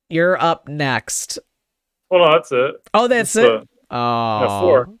 You're up next. Hold on, that's it. Oh, that's it? Oh.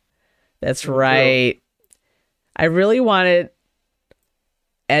 4. That's right. I really wanted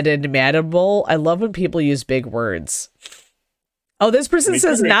inimitable. I love when people use big words. Oh, this person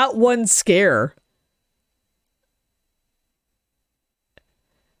says not one scare.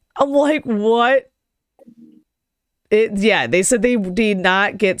 I'm like, what? Yeah, they said they did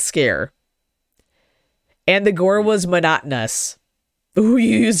not get scare. And the gore was monotonous. Ooh,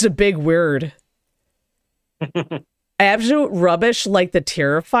 you used a big word. Absolute rubbish like the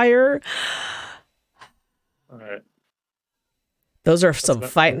Terrifier. All right. Those are some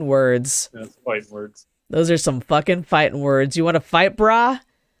fighting words. Yeah, fighting words. Those are some fucking fighting words. You want to fight, brah?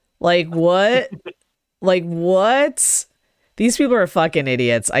 Like what? Like what? These people are fucking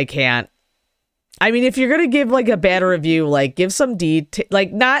idiots. I can't. I mean, if you're going to give like a bad review, like give some detail,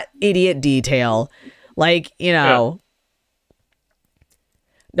 like not idiot detail. Like, you know,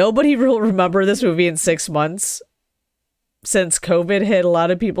 nobody will remember this movie in 6 months. Since COVID hit, a lot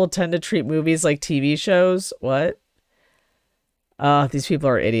of people tend to treat movies like TV shows. What? These people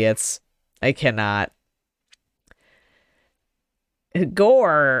are idiots. I cannot.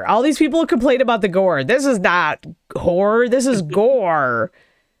 Gore. All these people complain about the gore. This is not horror. This is gore.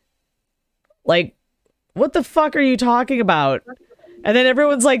 Like, what the fuck are you talking about? And then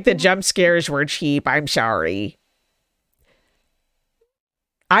everyone's like, the jump scares were cheap. I'm sorry.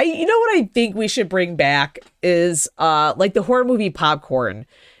 You know what I think we should bring back is like the horror movie popcorn.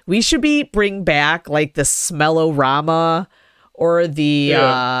 We should bring back like the smell-o-rama or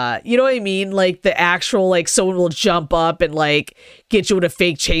the you know what I mean? Like the actual like someone will jump up and like get you with a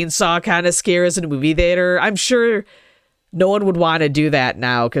fake chainsaw kind of scares in a movie theater. I'm sure no one would want to do that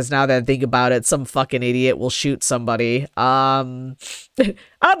now, because now that I think about it, some fucking idiot will shoot somebody. I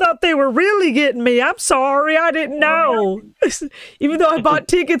thought they were really getting me. I'm sorry, I didn't know. Even though I bought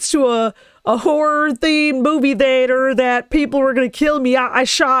tickets to a horror-themed movie theater that people were going to kill me, I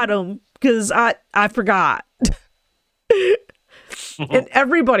shot them because I forgot. And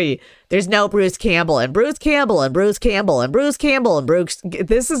everybody, there's no Bruce Campbell and Bruce Campbell and Bruce Campbell and Bruce Campbell and Bruce.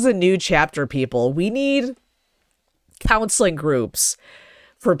 This is a new chapter, people. We need counseling groups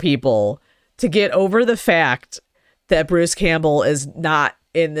for people to get over the fact that Bruce Campbell is not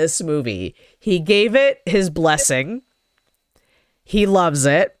in this movie. He gave it his blessing. He loves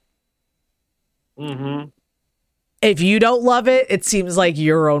it. Mm-hmm. If you don't love it, it seems like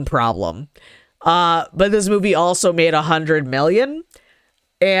your own problem. But this movie also made 100 million.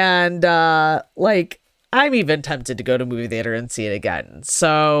 And like, I'm even tempted to go to movie theater and see it again.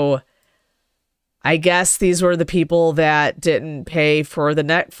 So I guess these were the people that didn't pay for the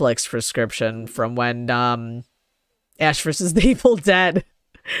Netflix prescription from when Ash vs. the Evil Dead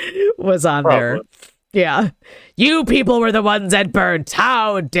was on there. Yeah. You people were the ones that burnt.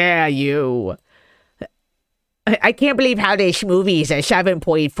 How dare you? I can't believe how this movie is a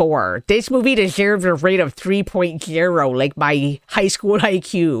 7.4. This movie deserves a rate of 3.0, like my high school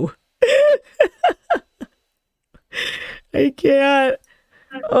IQ. I can't.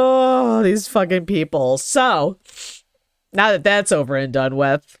 Oh, these fucking people. So, now that that's over and done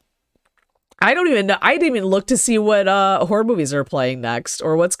with, I don't even know. I didn't even look to see what horror movies are playing next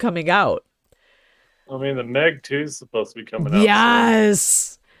or what's coming out. I mean, the Meg 2 is supposed to be coming out. Yes.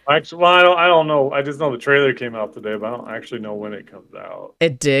 So. Actually, well, I don't know. I just know the trailer came out today, but I don't actually know when it comes out.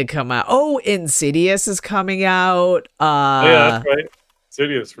 It did come out. Oh, Insidious is coming out. Yeah, that's right.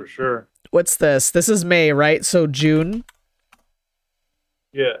 Insidious for sure. What's this? This is May, right? So June.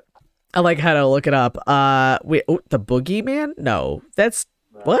 Yeah. I like how to look it up. Wait, the Boogeyman? No, that's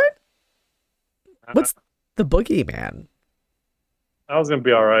what? What's the Boogeyman? I was gonna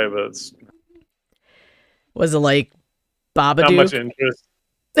be all right, but it's was it like Babadook? not much interest.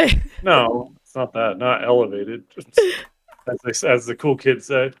 No, it's not that. Not elevated. As the cool kids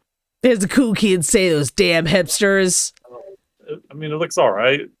say. As the cool kids say, those damn hipsters. I mean, it looks all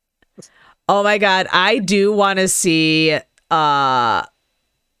right. Oh my god, I do want to see The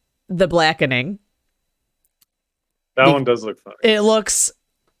Blackening. That one does look fun. It looks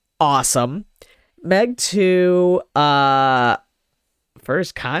awesome. Meg 2,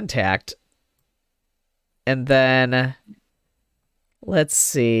 First Contact. And then let's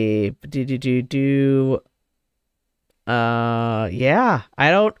see. Yeah,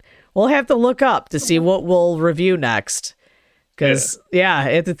 we'll have to look up to see what we'll review next. Because I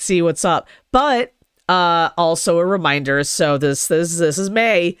have to see what's up. But also a reminder, so this is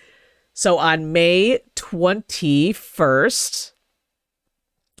May. So on May 21st,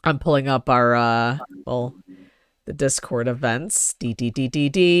 I'm pulling up our the Discord events.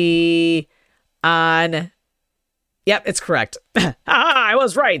 On yep, it's correct. I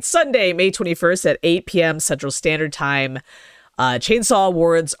was right. Sunday, May 21st at 8 p.m. Central Standard Time. Chainsaw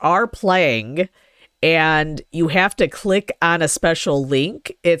Awards are playing, and you have to click on a special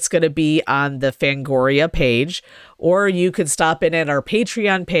link. It's going to be on the Fangoria page, or you could stop in at our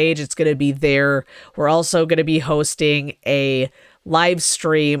Patreon page. It's going to be there. We're also going to be hosting a live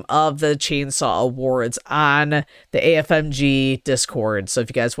stream of the Chainsaw Awards on the AFMG Discord. So if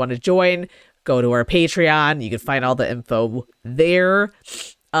you guys want to join, go to our Patreon. You can find all the info there.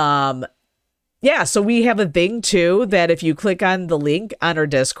 Yeah, so we have a thing too that if you click on the link on our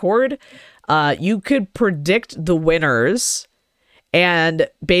Discord, you could predict the winners, and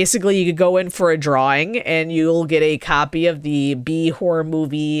basically you could go in for a drawing and you'll get a copy of the B Horror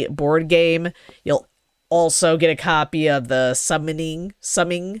Movie board game. You'll also get a copy of the Summoned.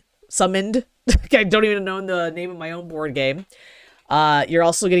 I don't even know the name of my own board game. You're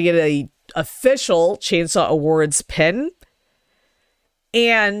also going to get a official Chainsaw Awards pin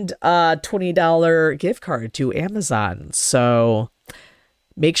and a $20 gift card to Amazon. So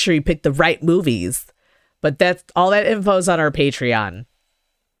make sure you pick the right movies. But that's all that info's on our Patreon.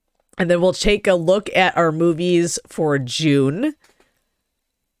 And then we'll take a look at our movies for June.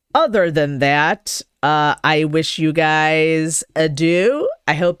 Other than that, I wish you guys adieu.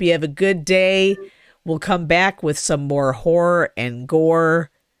 I hope you have a good day. We'll come back with some more horror and gore.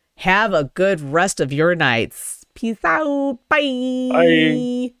 Have a good rest of your nights. Peace out. Bye.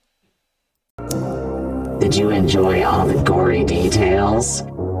 Bye. Did you enjoy all the gory details?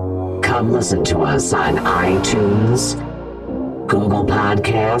 Come listen to us on iTunes, Google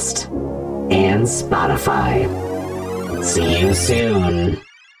Podcast, and Spotify. See you soon.